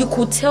you. And you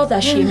could tell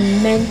that she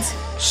meant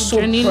so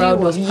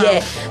proud of you.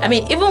 Yeah. I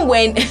mean, even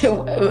when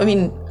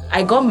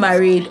I got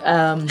married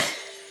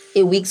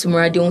a week to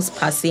Maradion's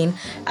passing,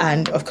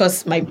 and of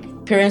course my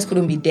parents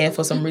couldn't be there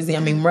for some reason. I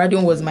mean,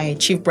 Maradion was my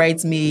chief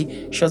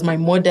bridesmaid. She was my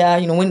mother.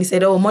 When they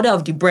said, oh, mother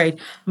of the bride,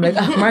 I'm like,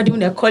 Maradion,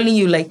 they're calling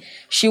you. Like,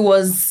 she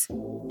was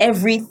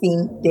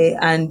everything there.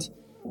 And,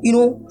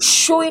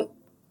 showing,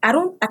 I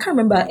can't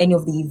remember any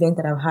of the event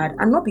that I've had.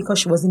 And not because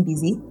she wasn't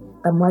busy,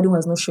 that Maradion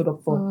has not showed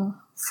up for.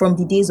 From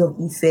the days of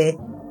Ife,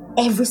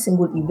 every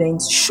single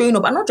event, showing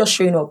up. And not just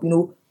showing up,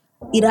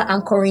 either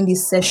anchoring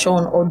this session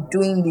or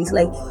doing this,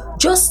 like,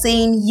 just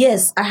saying,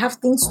 yes, I have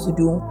things to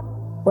do,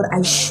 but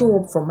I show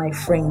up for my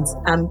friends.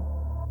 And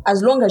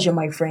as long as you're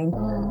my friend,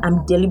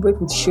 I'm deliberate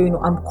with showing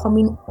up. I'm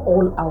coming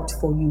all out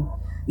for you.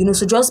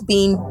 So just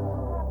being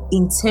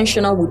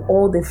intentional with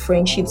all the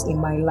friendships in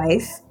my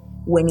life.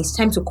 When it's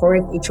time to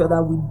correct each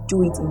other, we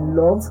do it in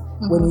love.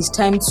 When it's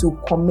time to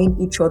commend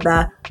each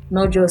other,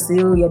 not just say,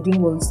 oh, you're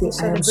doing what we say.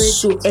 I am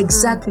so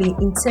exactly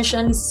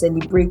intentionally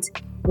celebrate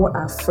what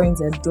our friends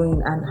are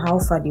doing and how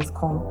far they've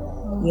come.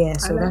 Yeah,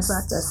 so like that's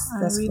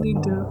I really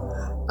do.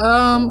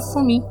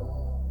 For me,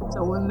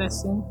 so one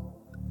lesson.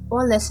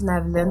 One lesson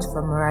I've learned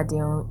from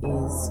Maradion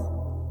is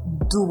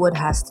do what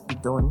has to be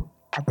done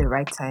at the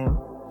right time.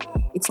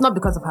 It's not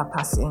because of her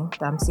passing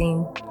that I'm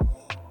saying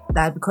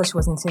that because she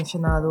was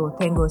intentional, though.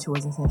 Thank God she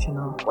was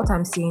intentional. What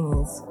I'm saying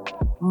is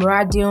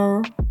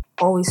Maradion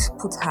always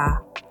put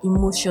her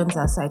emotions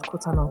aside,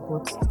 quote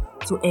unquote,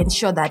 to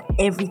ensure that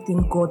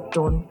everything got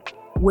done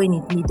when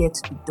it needed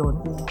to be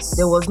done.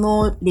 There was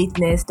no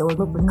lateness, there was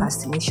no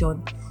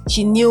procrastination.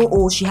 She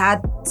knew, she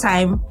had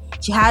time,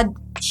 she had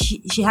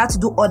to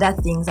do other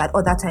things at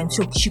other times,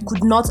 so she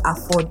could not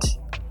afford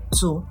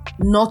to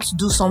not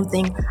do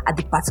something at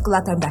the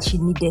particular time that she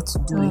needed to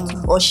do it,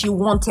 or she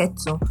wanted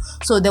to.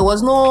 So there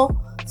was no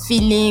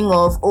feeling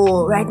of,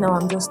 right now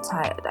I'm just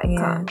tired, I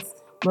can't.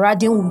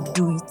 Moradion would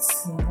do it,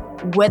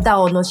 whether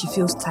or not she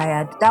feels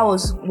tired. That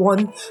was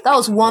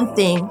one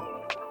thing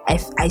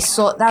I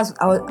saw.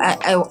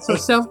 So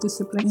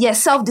self-discipline.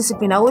 Yes,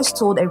 self-discipline. I always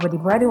told everybody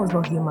Moradion was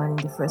not human in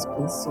the first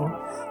place. So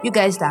you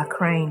guys that are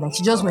crying, like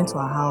she just went to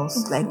her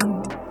house, like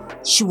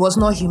she was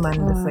not human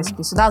in the first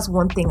place. So that's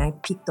one thing I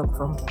picked up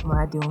from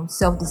Moradion,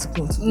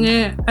 self-discipline.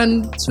 Yeah,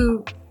 and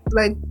to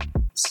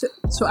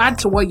add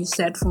to what you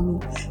said for me,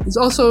 it's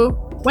also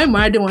when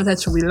Moradion wanted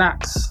to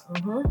relax,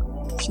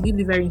 she did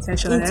it very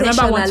intentionally. I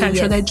remember one time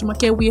she was like,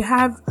 Jumoke, we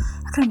have,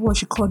 I can't remember what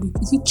she called it.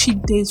 Is it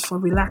cheat days for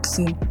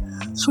relaxing?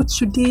 So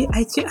today,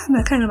 I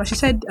can't remember. She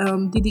said,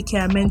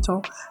 DDK, a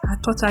mentor, I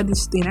taught her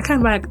this thing. I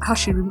can't remember how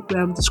she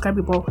described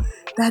it, but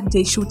that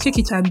day she would take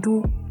it and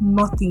do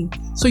nothing.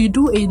 So you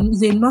do a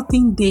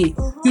nothing day.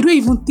 You don't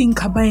even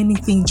think about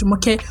anything,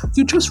 Jumoke.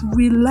 You just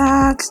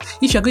relax.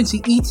 If you're going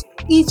to eat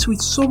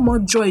with so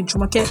much joy,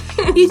 Jumoke.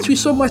 Eat with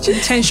so much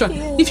intention.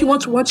 If you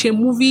want to watch a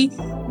movie,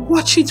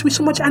 watch it with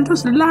so much and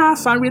just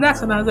laugh and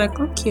relax. And I was like,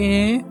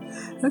 okay,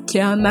 I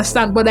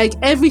understand. But like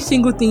every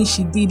single thing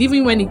she did,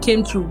 even when it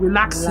came to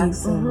relaxing,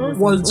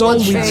 was done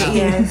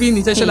with being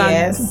intentional.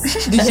 Like,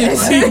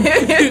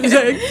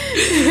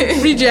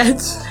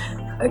 Bridget.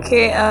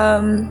 Okay,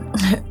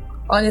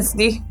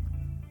 honestly,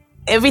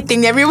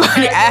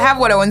 everybody, I have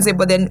what I want to say,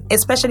 but then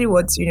especially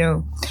what,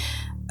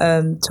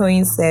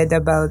 Toyin said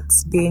about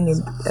being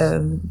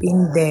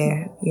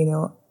there,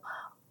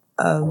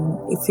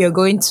 if you're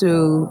going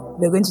to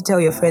tell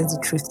your friends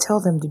the truth,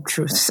 tell them the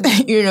truth.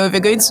 If you're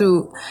going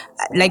to,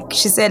 like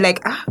she said,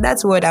 like,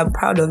 that's what I'm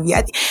proud of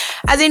you.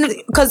 As in,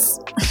 because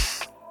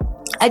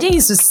I didn't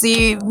used to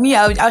see me,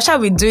 I shall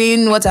be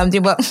doing what I'm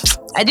doing, but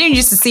I didn't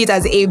used to see it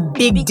as a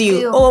big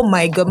deal. Oh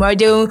my God,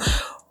 Moradion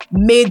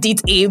made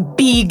it a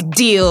big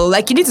deal.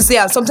 Like, you need to say,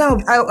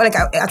 sometimes,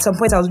 at some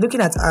point, I was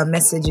looking at our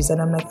messages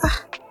and I'm like,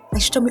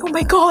 she told me, oh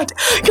my God,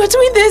 you're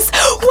doing this.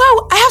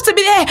 Wow, I have to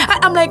be there.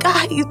 I'm like,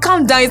 you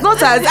calm down. It's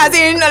not as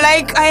in,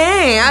 like, I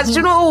am. As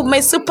my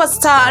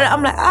superstar.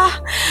 I'm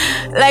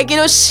like,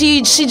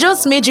 she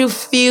just made you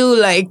feel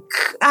like,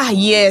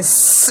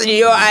 yes,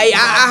 I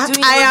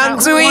am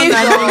doing it.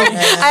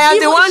 I am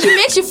the one. She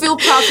makes you feel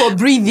proud for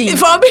breathing.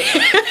 For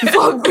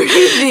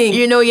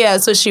breathing.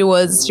 So she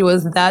was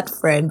that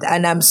friend.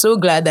 And I'm so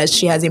glad that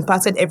she has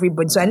impacted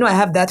everybody. So I know I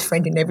have that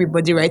friend in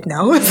everybody right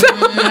now.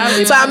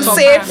 So I'm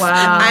safe.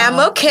 Wow. I am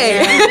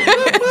okay.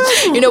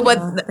 But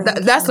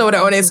that's not what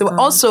I want to say.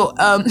 Also,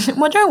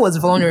 Moradion was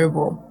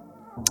vulnerable.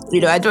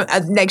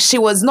 She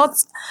was not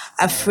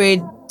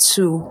afraid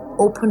to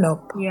open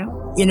up. Yeah.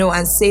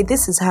 And say,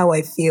 this is how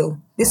I feel.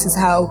 This is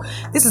how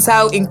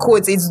in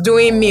quotes it's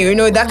doing me.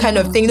 That kind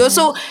of thing.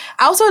 So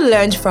I also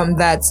learned from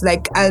that.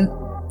 Like, and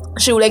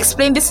she will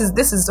explain, this is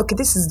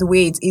the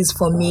way it is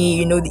for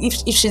me.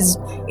 If she's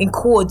in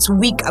quotes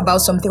weak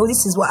about something,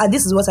 this is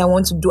what I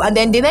want to do. And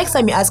then the next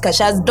time you ask her,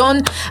 she has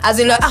done, as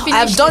in like,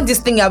 I've done this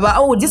thing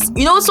about this.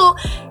 So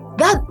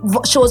that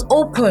she was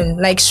open,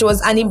 like she was,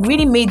 and it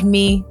really made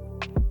me.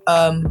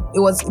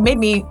 It made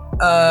me.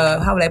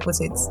 How would I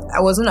put it?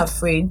 I wasn't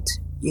afraid.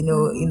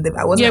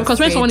 I wasn't because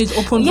when someone is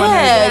open,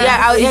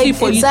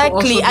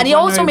 exactly, and it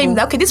also made me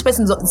like, okay, this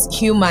person is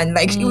human,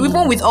 like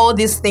even with all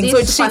these things, she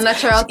did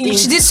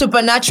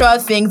supernatural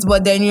things,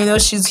 but then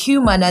she's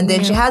human, and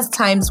then she has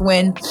times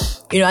when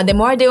and the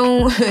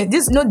Moradion,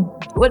 this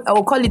what I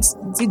will call it,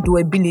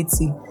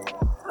 doability.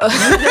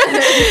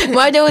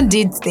 Moradion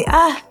did the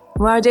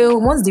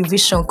Moradion, once the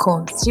vision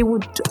comes,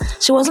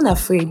 she wasn't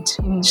afraid.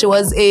 She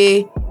was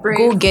a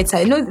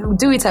go-getter.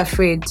 Do it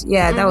afraid.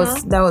 Yeah, that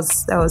was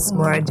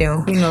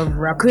Moradion. Queen of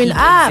rapid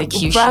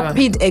execution.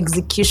 Rapid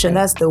execution,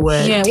 that's the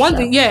word. Yeah, one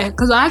thing,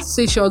 because I have to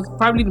say she was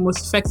probably the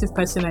most effective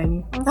person I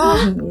knew.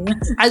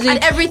 As in,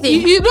 and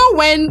everything.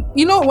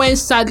 When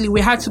sadly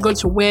we had to go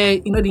to where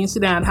the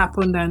incident had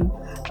happened, and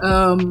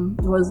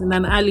it was in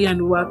an alley,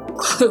 and we were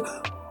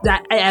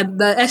that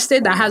the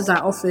estate that has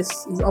that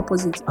office is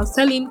opposite. I was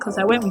telling, because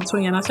I went with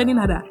Tonya, and I was telling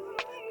her that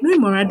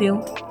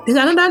Moradion,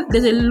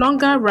 there's a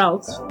longer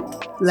route,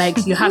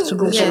 like you have to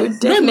go.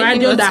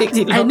 Moradion,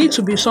 that I need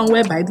to be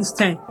somewhere by this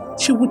time.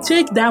 She would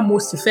take that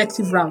most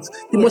effective route.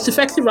 The most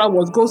effective route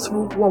was go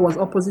through what was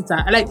opposite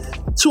her. Like,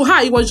 to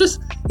her, it was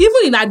just,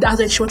 even in her dad,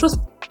 she was just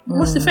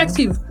most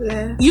effective.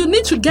 Yeah. You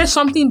need to get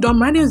something done.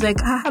 Moradion was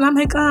like, and I'm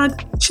like,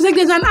 God. She's like,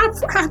 there's an app.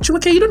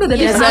 Okay, you don't know that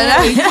there's an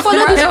app.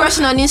 Follow this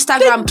person on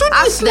Instagram. Do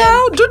this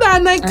now. Do that.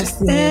 And like,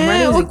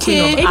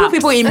 okay. Even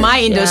people in my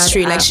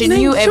industry, like she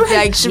knew everything.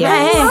 Like she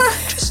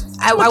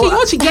I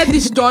want to get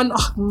this done.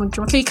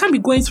 Okay, you can't be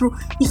going through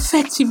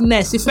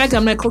effectiveness.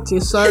 I'm like, okay,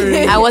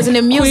 sorry. I was in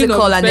a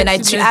musical, and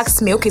then she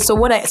asked me, okay,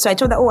 so I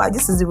told her,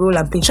 this is the role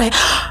I'm playing. She's like,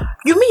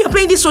 you mean you're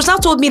playing this role? Now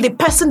told me the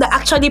person that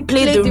actually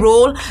played the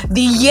role,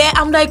 the year.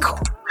 I'm like,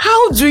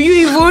 how do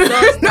you even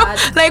know?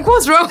 Like,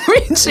 what's wrong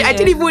with you? I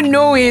didn't even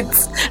know it.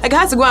 Like, I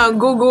had to go and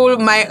Google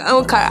my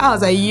own car. I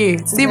was like,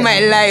 see my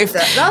life.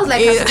 That was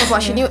like her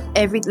superpower. She knew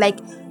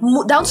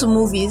down to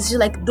movies. She's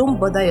like, don't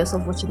bother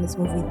yourself watching this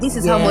movie. This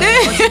is how much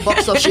it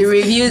box office. She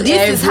reviews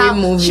every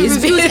movie. She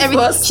reviews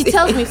everything. She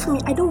tells me, for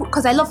me, I don't,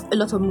 because I love a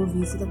lot of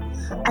movies. Like,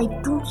 I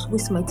don't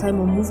waste my time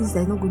on movies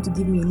that are not going to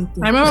give me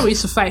anything. I remember we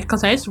used to fight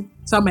because I used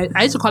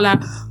to call her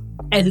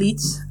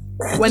elite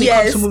when it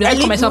comes to movies. I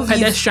call myself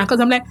pedestrian because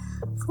I'm like,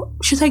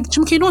 she's like,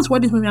 Jimke, you don't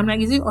watch this movie. I'm like,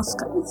 is it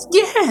Oscar?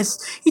 Yes,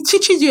 it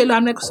teaches you a lot.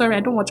 I'm like, sorry, I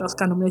don't watch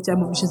Oscar nominated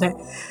movies. She's like,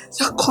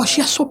 gosh,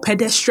 you're so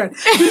pedestrian.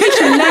 You need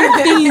to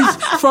learn things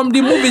from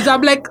the movies.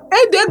 I'm like,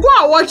 hey, then go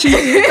and watch it.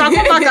 You can come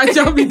back and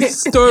tell me the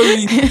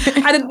story.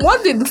 And then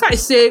one thing, before I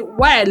say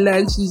what I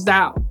learned is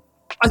that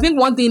I think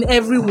one thing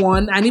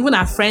everyone, and even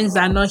our friends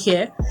that are not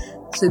here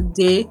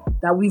today,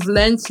 that we've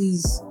learned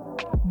is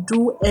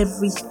do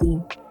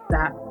everything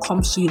that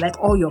comes to you, like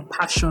all your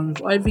passions,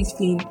 or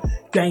everything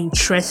you're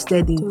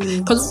interested in.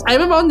 Because I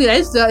remember one day I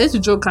used to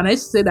joke and I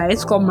used to say that I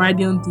used to call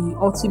Meridian the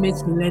ultimate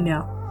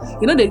millennial.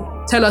 You know, they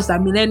tell us that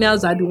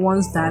millennials are the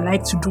ones that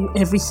like to do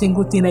every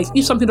single thing. Like,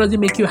 if something doesn't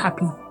make you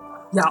happy,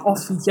 you're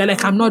off it. You're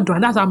like, I'm not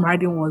doing. That's how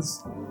Meridian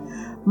was.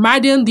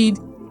 Meridian did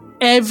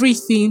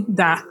everything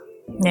that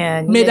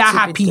made her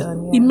happy.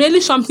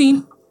 Immediately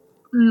something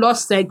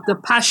lost like the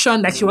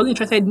passion, like she wasn't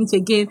interested in it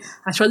again,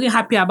 and she wasn't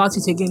happy about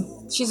it again.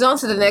 She's on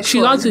to the next.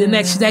 She's on to the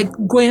next. She's like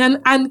going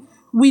and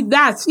with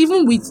that,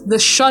 even with the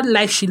short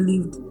life she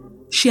lived,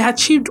 she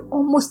achieved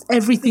almost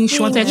everything she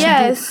wanted to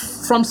do.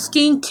 From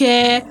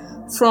skincare,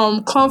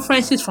 from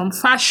conferences, from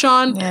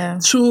fashion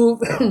to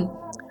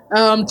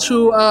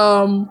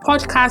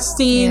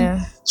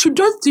podcasting, to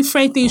just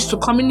different things, to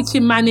community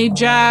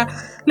manager.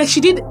 Like, she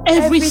did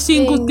every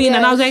single thing,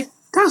 and I was like,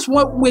 that's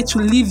one way to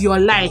live your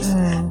life.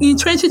 In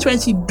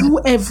 2020, do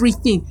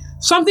everything.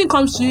 Something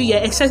comes to you,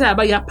 you're excited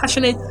about, you're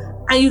passionate,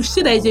 and you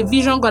see there is a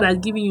vision God has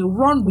given you,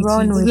 run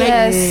with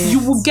it. You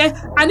will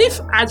get, and it's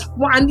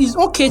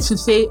okay to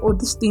say, oh,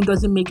 this thing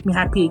doesn't make me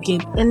happy again.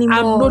 Anymore,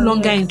 I'm no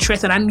longer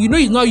interested. And you know,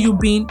 it's not you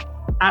being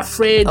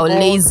afraid or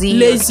lazy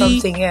or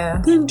something.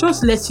 Then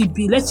just let it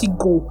be, let it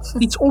go.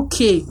 It's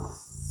okay.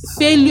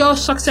 Failure,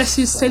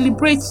 successes,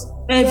 celebrate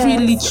every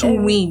little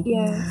win.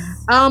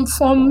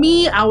 For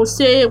me, I would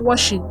say what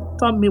she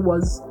taught me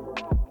was,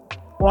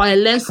 or I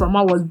learned from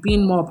her, was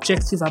being more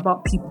objective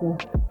about people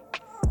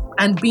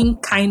and being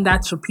kinder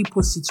to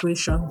people's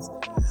situations.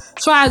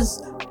 So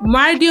as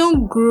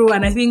Meridian grew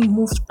and I think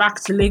moved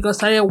back to Lagos,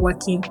 started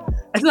working,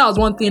 I think that was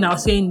one thing I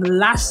was saying the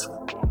last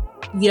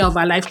year of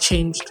her life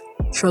changed.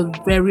 She was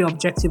very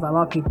objective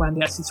about people and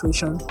their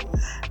situations.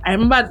 I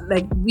remember,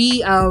 like,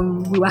 we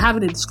were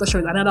having a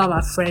discussion with another of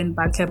our friend,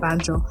 Banke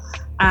Banjo,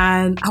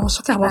 and I was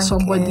talking about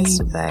somebody,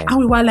 and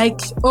we were like,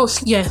 oh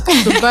yeah,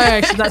 the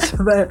bird, that's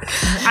the bird.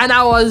 And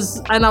I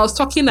was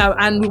talking,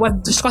 and we were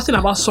discussing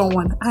about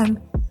someone, and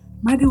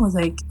Meridian was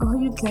like, oh,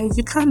 you guys,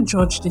 you can't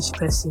judge this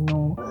person,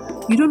 no.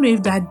 You don't know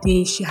if that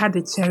day she had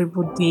a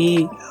terrible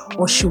day,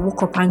 or she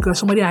woke up angry, or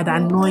somebody had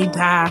annoyed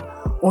her,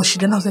 or she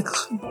then I was like,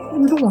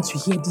 we don't want to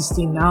hear this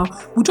thing now.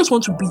 We just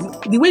want to be,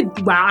 the way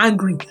we're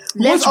angry,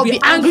 let's all be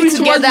angry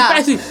together.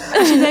 Towards the person.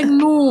 And she's like,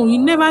 no, you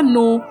never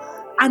know.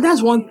 And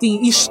that's one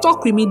thing. It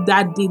stuck with me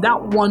that day, that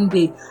one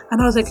day.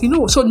 And I was like, you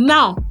know, so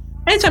now,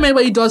 anytime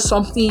anybody does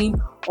something,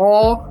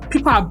 or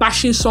people are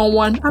bashing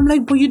someone, I'm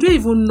like, but you don't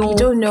even know,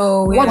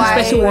 what this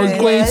person was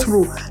going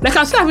through. Like,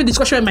 I was still having a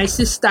discussion with my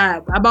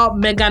sister about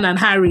Meghan and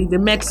Harry, the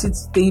Brexit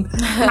thing.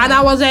 And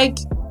I was like,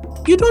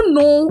 you don't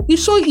know.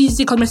 It's so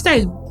easy, because my sister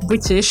is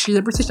British. She's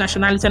a British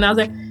nationality. And I was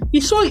like,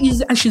 it's so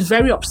easy. And she's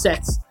very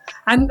upset.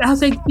 And I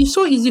was like, it's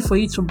so easy for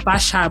you to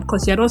bash her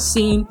because you're not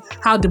seeing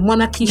how the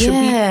monarchy should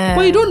be.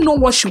 But you don't know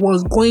what she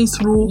was going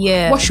through,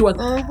 what she was.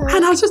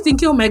 And I was just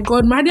thinking, oh my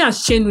God, Meridian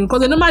has changed me.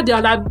 Because the normal day,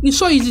 like, it's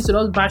so easy to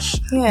just bash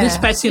this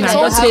person. It's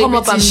also come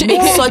up and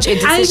make such a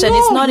decision.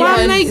 It's not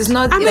even, like, it's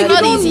not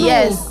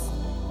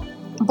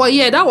easy, But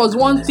yeah, that was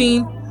one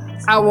thing.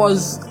 I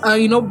was,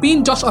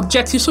 being just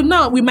objective. So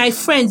now with my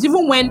friends,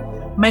 even when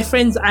my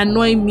friends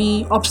annoy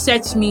me,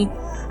 upset me,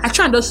 I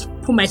try and just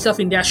put myself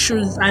in their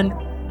shoes, and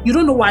you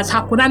don't know what's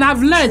happened. And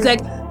I've learned,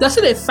 like, there's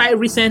still a fight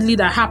recently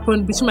that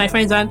happened between my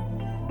friends, and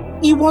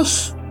it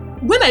was,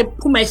 when I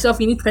put myself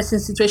in each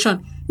person's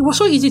situation, it was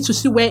so easy to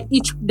see where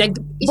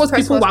both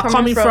people were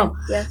coming from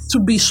to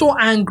be so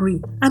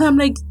angry. And I'm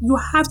like, you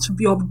have to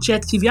be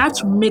objective. You have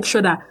to make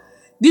sure that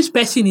this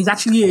person is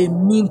actually a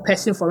mean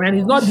person for you, and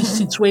it's not the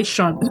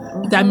situation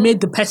that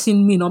made the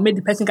person mean or made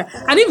the person kind.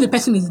 And if the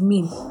person is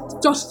mean,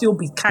 just still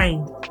be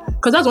kind.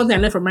 Because that's one thing I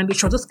learned from Mandy.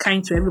 She was just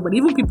kind to everybody,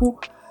 even people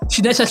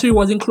she necessarily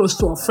wasn't close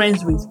to or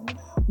friends with.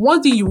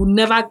 One thing you will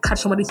never catch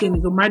somebody saying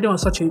is, oh, Meridian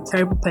was such a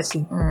terrible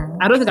person.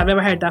 I don't think I've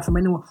ever heard that from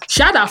anyone.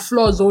 She had her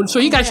flaws, though, so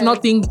you guys should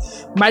not think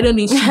Meridian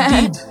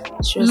did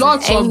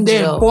lots of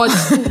them. But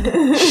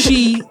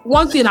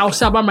one thing I will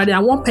say about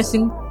Meridian, one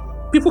person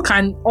people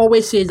can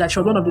always say that she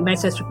was one of the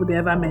nicest people they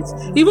ever met.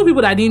 Even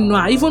people that didn't know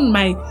her, even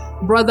my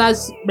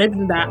brothers, maybe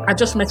that I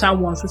just met her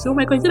once, would say, "Oh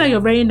my God, is that you're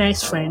a very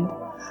nice friend?"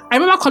 I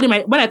remember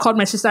when I called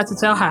my sister to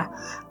tell her,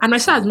 and my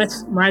sister had met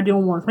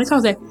Maradion once. My sister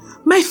was like,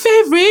 "My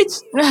favorite,"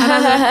 and I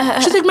was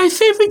like, she's like, "My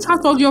favorite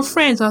out of your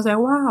friends." I was like,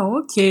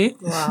 "Wow, okay."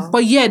 Wow.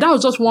 But yeah, that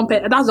was just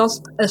that's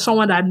just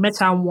someone that had met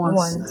her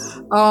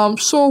once.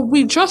 So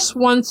we just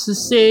want to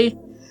say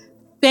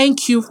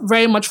thank you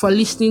very much for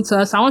listening to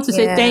us. I want to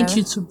say thank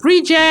you to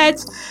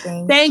Bridget.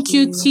 Thank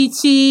you,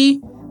 Titi.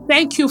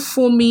 Thank you,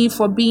 Fumi,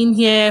 for being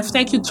here.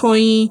 Thank you,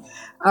 Toyin.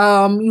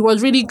 It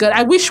was really good.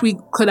 I wish we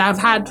could have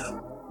had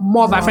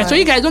more of our friends. So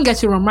you guys don't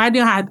get it wrong.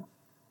 Maradion had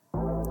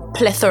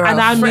Plethora an of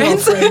army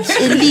of friends.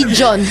 A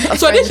legion.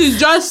 So this is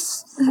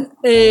just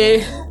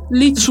a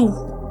little.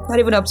 Not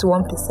even up to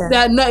 1%.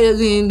 They're not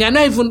even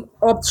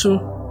up to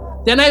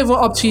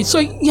it. So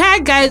yeah,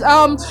 guys.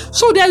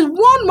 So there's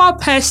one more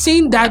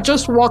person that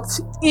just walked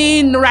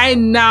in right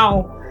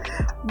now.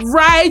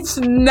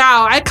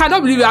 I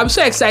cannot believe it. I'm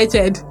so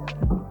excited.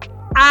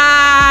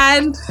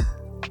 And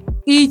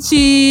it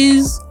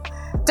is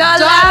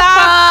Dolapo.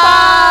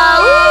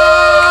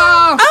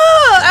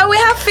 Oh, and we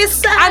have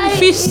Fisai. And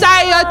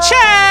Fisai,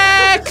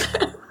 check.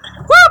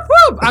 Whoop,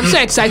 whoop. I'm so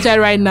excited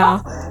right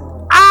now.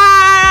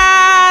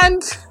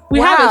 And we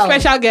have a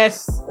special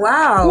guest.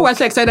 Wow. Who was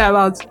so excited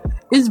about?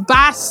 It's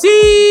Basi.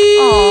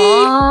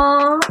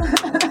 Oh,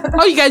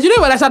 you guys, you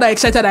know what? That's how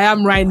excited I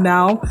am right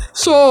now.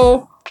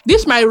 So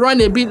this might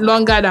run a bit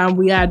longer than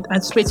we had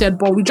anticipated,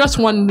 but we just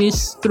want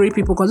these 3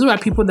 people because these are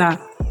people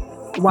that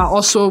were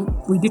also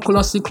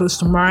ridiculously close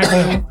to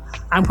Maradion.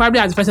 I'm probably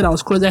as the person that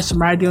was closest to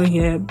Maradion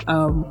here,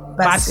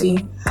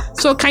 Basi.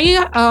 So can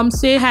you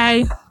say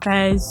hi,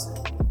 guys?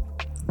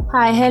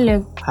 Hi,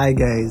 hello. Hi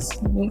guys,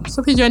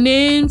 So please, your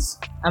names.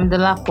 I'm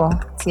Dolapo,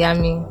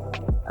 Tiami,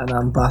 and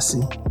I'm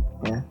Basi.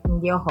 Yeah.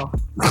 Ndioho.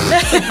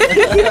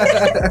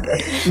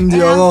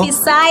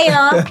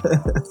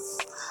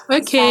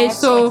 Okay,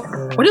 so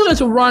we're just going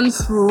to run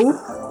through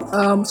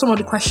some of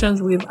the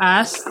questions we've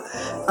asked.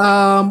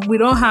 We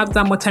don't have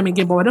that much time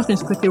again, but we're just going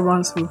to quickly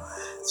run through.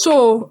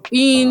 So,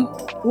 in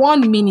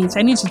 1 minute,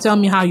 I need you to tell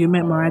me how you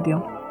met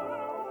Maradion.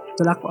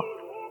 Dolapo.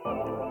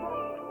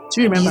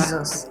 Do you remember?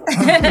 Jesus.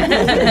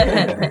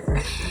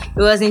 It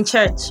was in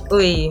church.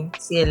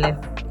 CLF.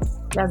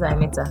 That's how I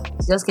met her.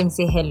 She just came to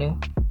say hello.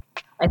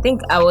 I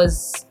think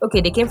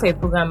they came for a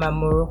program at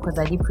Moro because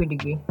I did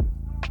pre-degree.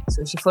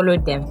 So she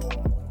followed them.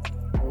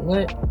 You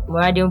know,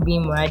 Maradion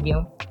being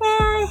Maradion.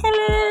 Yeah,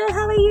 hello,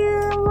 how are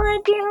you?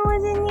 Maradion,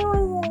 what's your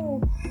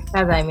name?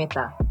 That's how I met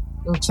her.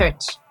 In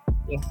church.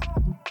 Yeah.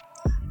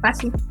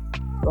 Basi.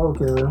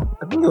 Okay,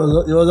 I think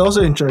it was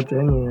also in church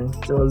anyway.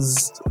 It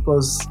was, of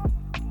course,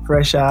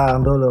 fresher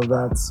and all of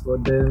that,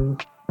 but then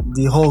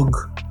the hug.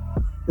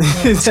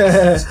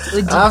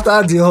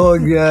 After the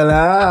hug, you're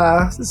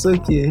like, it's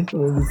okay,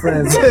 we'll be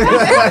friends.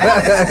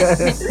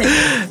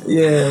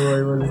 Yeah, well,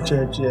 it was in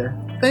church, yeah.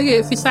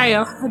 Okay,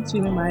 Fisayo, how do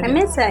you remember? I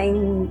met her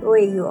in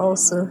OAU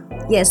also.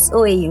 Yes,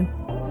 OAU.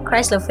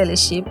 Christ Love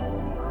Fellowship.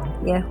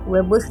 Yeah,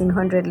 we're both in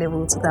 100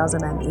 level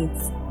 2008.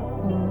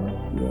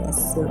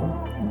 Yes, so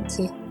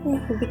okay. Yeah,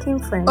 we became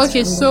friends.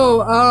 Okay,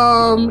 so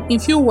in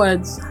few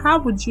words,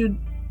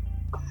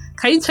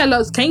 can you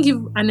give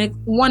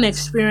one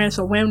experience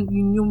of when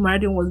you knew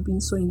Maradion was being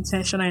so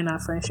intentional in our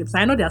friendships?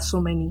 I know there are so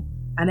many,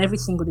 and every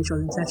single day she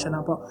was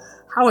intentional, but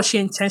how was she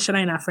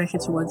intentional in our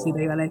friendship towards you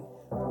that you were like,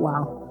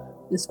 wow,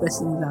 this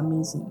person is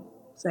amazing?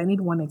 So I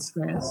need one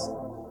experience.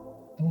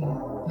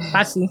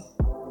 Basi.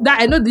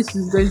 That I know this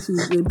is going to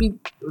be a bit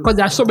because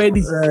there are so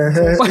many.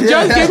 But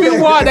just give me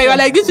one that you're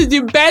like, this is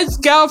the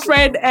best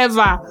girlfriend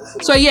ever.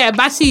 So yeah,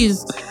 Basi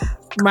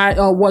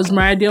was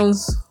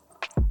Maradion's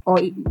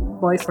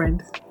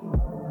boyfriend.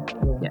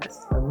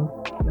 Yes.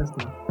 That's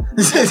good.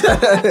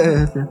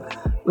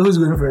 Who's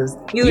going first?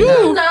 You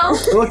No.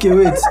 Okay,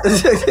 wait.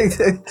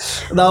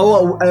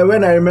 Now,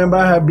 when I remember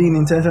her being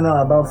intentional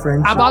about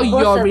friendship. About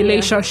your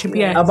relationship,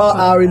 yeah. About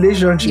our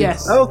relationship.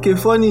 Yes. Okay,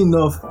 funny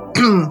enough.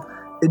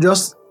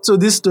 So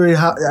this story,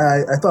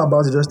 I thought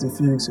about it just a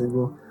few weeks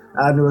ago.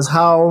 And it was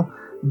how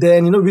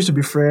then, we used to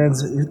be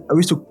friends. I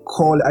used to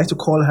call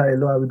her a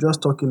lot. I would just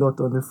talk a lot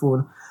on the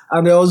phone.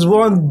 And there was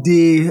one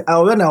day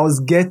when I was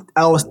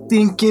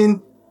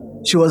thinking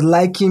she was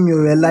liking me,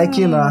 we were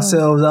liking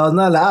ourselves. I was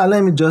not like,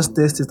 let me just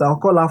test it. I'll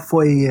call her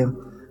 4 a.m.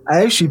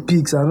 If she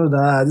picks, I know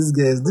that this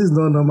is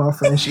not normal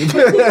friendship.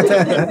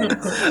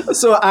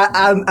 So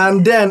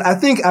and then I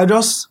think I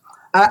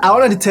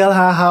wanted to tell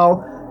her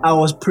how I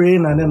was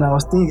praying, and then I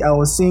was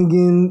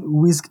singing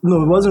Whiskey.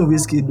 No, it wasn't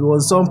Whiskey. It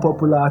was some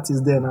popular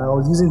artist then. I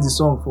was using the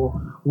song for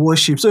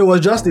worship. So it was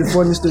just a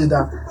funny story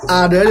that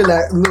I really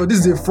like, no,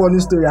 this is a funny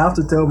story. I have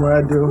to tell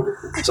Maradion.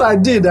 So I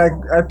did. I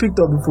picked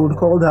up the phone,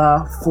 called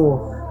her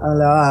 4. And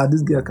like,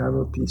 this girl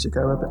cannot pick. She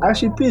cannot pick. And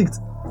she picked.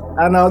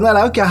 And I was like,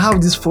 okay, I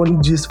have this funny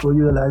gist for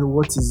you. Like,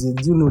 what is it?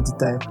 Do you know the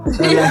time?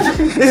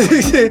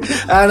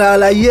 And I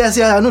was like, yes,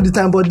 I know the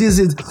time, but this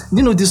is, do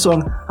you know this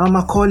song?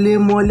 Amakole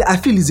Mole. I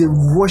feel it's a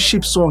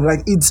worship song.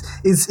 Like, it's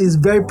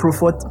very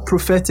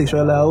prophetic. So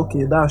I was like,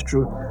 okay, that's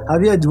true.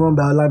 Have you heard the one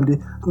by Olamide?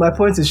 My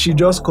point is, she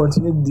just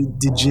continued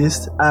the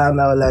gist,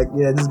 and I was like,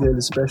 yeah, this girl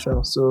is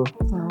special. So,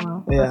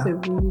 Wow. yeah. That's a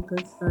really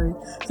good story.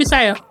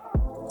 Fisayo.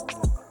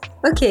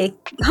 Okay,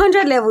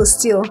 100 levels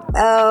still.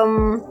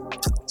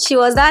 She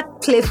was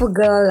that playful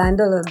girl and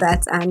all of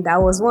that, and I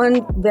was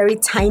one very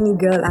tiny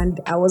girl, and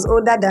I was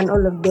older than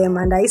all of them,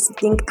 and I used to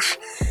think,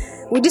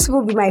 would these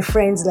people be my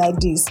friends like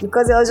this?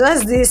 Because it was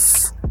just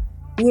this,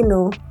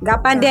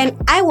 gap. And then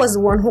I was the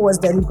one who was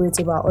deliberate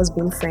about us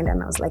being friends,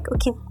 and I was like,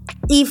 okay,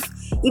 if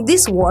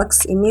this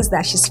works, it means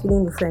that she's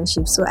feeling the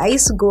friendship. So I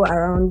used to go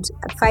around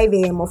at 5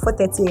 a.m. or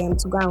 4:30 a.m.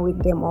 to go and wake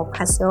them up,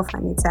 herself,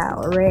 Anita,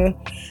 Ore,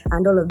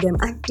 and all of them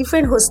at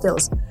different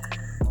hostels.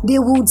 They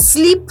would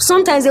sleep.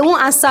 Sometimes they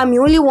won't answer me.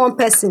 Only one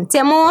person.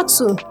 Temo or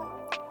two.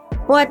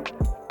 But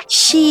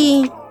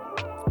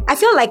I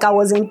felt like I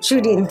was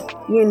intruding.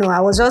 I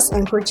was just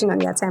encroaching on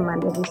their time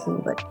and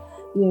everything. But,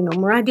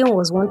 Moradion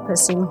was one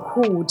person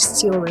who would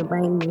still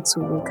remind me to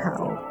wake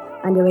her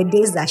up. And there were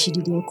days that she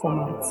didn't come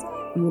out.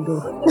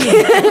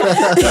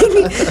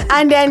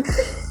 And then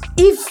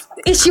if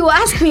she would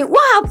ask me,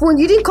 what happened?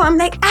 You didn't come? I'm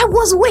like, I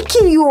was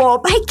waking you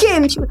up. I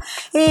came. She,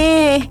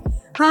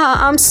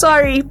 I'm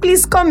sorry,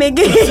 please come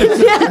again.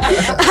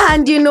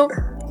 And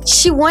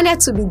she wanted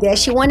to be there.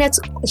 She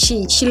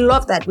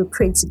loved that we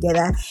prayed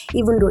together,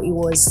 even though it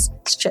was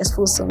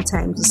stressful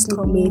sometimes. You sleep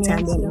late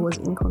and then it was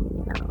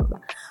inconvenient and all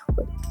that.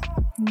 But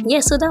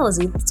yeah, so that was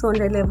it,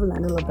 200 level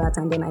and all of that.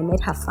 And then I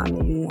met her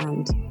family,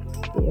 and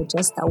they were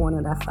just that one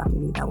other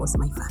family that was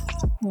my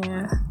family.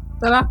 Yeah.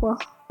 Dolakwa.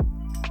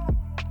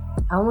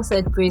 I almost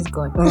said praise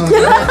God.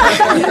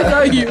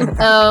 How you?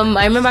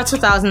 I remember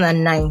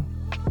 2009.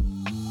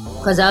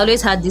 Because I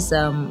always had this,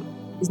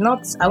 it's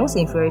not, I won't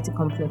say inferiority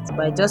complex,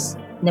 but I just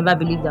never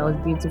believed I was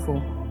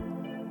beautiful.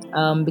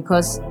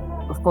 Because,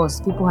 of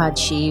course, people had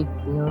shape,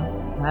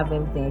 have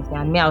everything,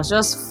 and me, I was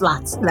just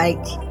flat.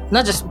 Like,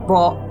 not just,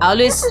 but I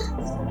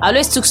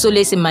always took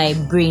solace in my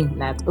brain.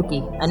 Like,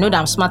 okay, I know that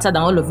I'm smarter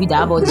than all of you that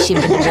have all the shape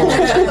in the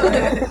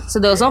world. So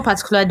there was one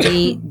particular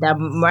day that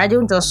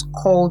Moradion just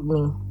called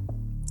me,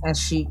 and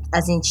she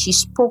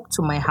spoke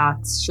to my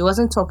heart. She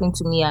wasn't talking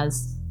to me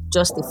as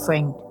just a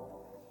friend.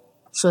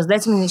 She was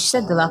letting me know, she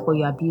said, Dolakwa,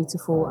 you are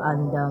beautiful.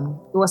 And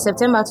it was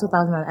September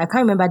 2000. I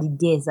can't remember the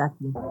day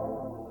exactly.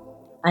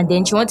 And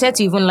then she wanted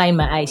to even line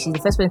my eyes. She's the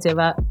first person to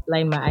ever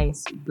line my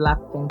eyes with black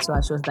pencil.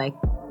 And she was like,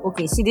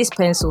 okay, see this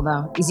pencil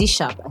now. Is it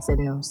sharp? I said,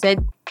 no. She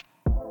said,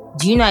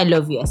 do you know I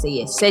love you? I said,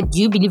 yes. She said, do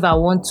you believe I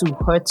want to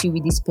hurt you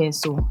with this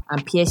pencil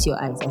and pierce your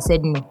eyes? I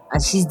said, no.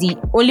 And she's the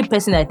only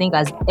person I think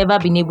has ever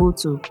been able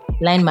to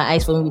line my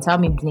eyes for me without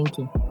me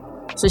blinking.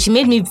 So she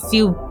made me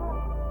feel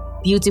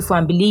beautiful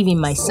and believe in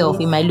myself,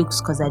 in my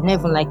looks, because I'd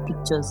never liked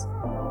pictures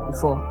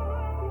before.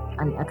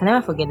 And I can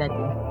never forget that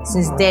day.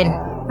 Since then.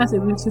 That's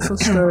a beautiful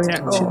story,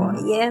 actually. Oh,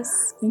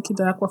 yes. Thank you,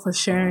 Dolakwa, for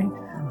sharing.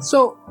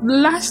 So, the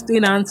last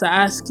thing I want to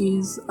ask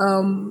is,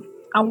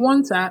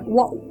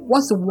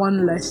 what's the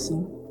one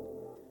lesson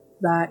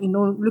that,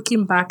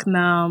 looking back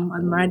now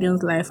at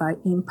Moradion's life, our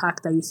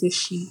impact that you say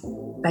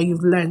that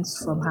you've learned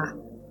from her?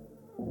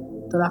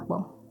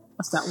 Dolakwa,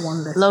 what's that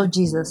one lesson? Love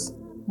Jesus.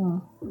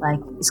 Like,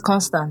 it's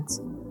constant.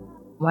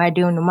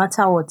 Moradion, no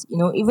matter what,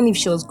 even if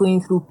she was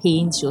going through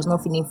pain, she was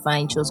not feeling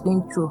fine, she was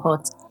going through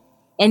hurt,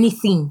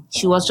 anything,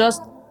 she was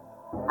just,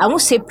 I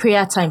won't say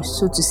prayer time,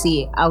 so to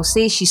say, I'll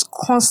say she's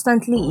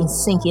constantly in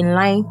sync, in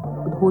line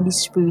with Holy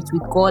Spirit,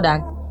 with God,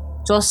 and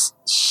just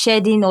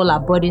shedding all her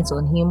burdens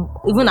on Him,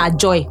 even her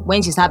joy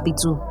when she's happy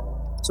too.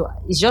 So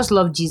it's just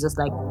love Jesus.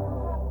 Like,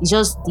 it's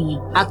just the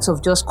act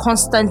of just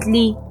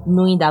constantly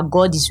knowing that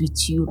God is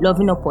with you,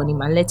 loving upon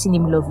Him and letting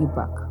Him love you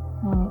back.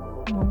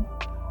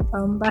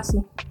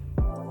 Basi.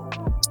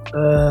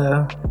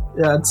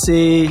 I'd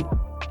say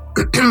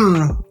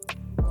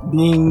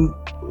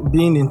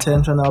being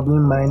intentional,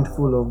 being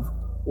mindful of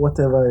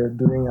whatever you're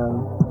doing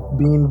and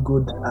being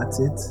good at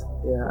it.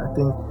 Yeah, I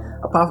think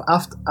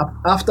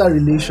after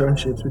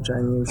relationships, which I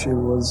knew, she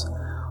was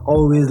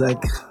always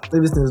like,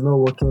 everything is not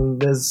working,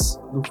 let's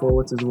look for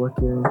what is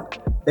working.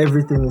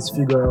 Everything is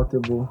figure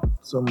outable,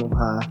 some of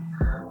her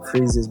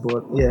phrases,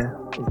 but yeah,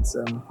 it's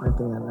one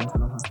thing I learned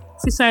from her.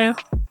 Fisayo.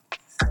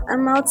 I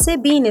would say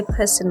being a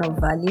person of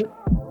value.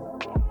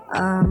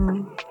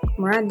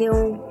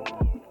 Moradion,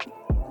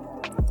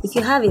 if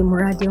you have a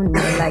Moradion in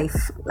your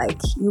life,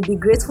 like, you'll be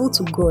grateful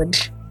to God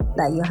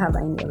that you have her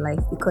in your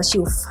life, because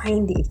she'll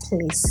find a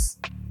place,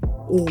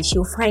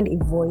 she'll find a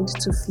void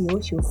to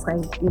fill, she'll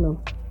find,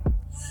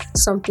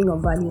 something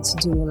of value to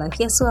do in your life.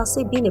 Yeah, so I'll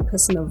say being a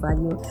person of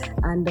value,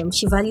 and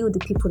she valued the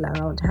people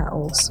around her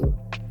also.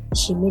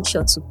 She made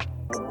sure to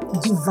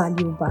give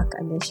value back,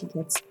 and then she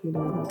gets,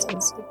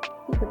 also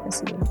be a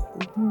person of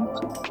value.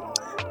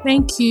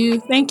 Thank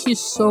you. Thank you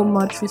so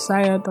much,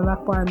 Fisaya,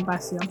 Dolakwa, and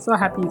Basi. I'm so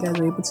happy you guys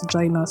were able to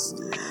join us.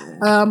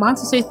 I want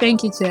to say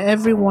thank you to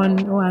everyone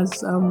who has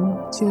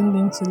tuned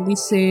in to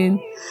listen.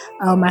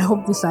 I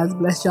hope this has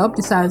blessed you. I hope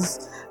this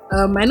has...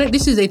 I know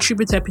this is a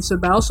tribute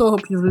episode, but I also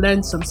hope you've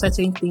learned some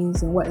certain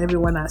things in what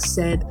everyone has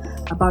said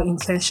about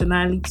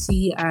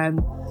intentionality and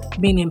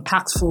being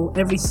impactful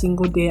every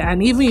single day.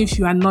 And even if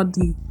you are not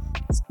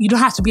you don't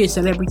have to be a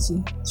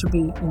celebrity to be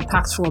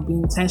impactful or be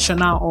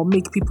intentional or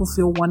make people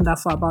feel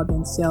wonderful about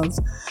themselves.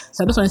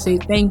 So I just want to say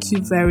thank you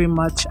very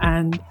much,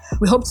 and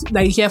we hope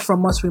that you hear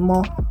from us with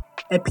more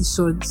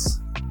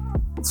episodes.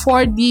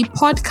 For the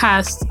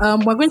podcast,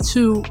 we're going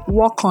to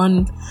work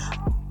on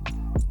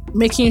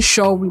making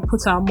sure we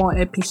put out more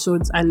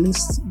episodes at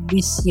least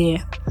this year.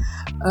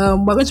 We're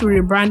going to be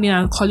rebranding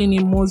and calling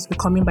it Mo's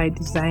Becoming by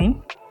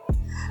Design.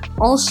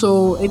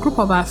 Also, a group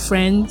of our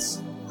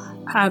friends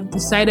have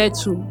decided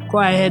to go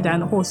ahead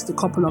and host a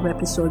couple of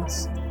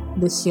episodes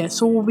this year.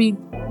 So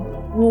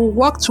we'll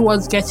work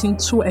towards getting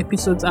 2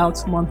 episodes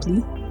out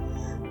monthly,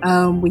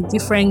 with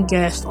different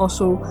guests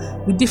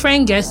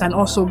and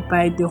also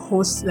by the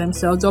hosts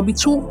themselves. There'll be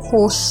 2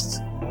 hosts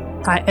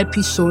per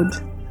episode,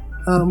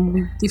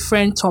 with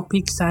different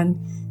topics and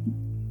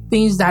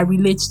things that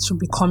relate to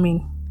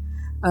becoming.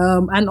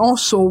 And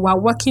also we're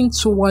working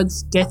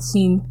towards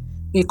getting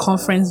a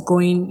conference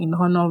going in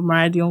honor of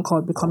Maradion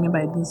called Becoming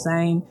by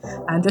Design,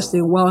 and just a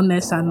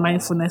wellness and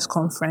mindfulness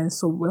conference.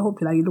 So we hope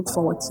that you look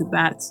forward to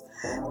that.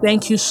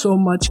 Thank you so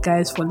much,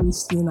 guys, for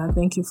listening, and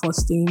thank you for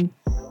staying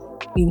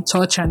in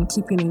touch and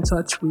keeping in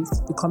touch with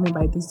Becoming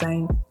by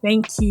Design.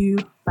 Thank you.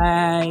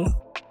 Bye.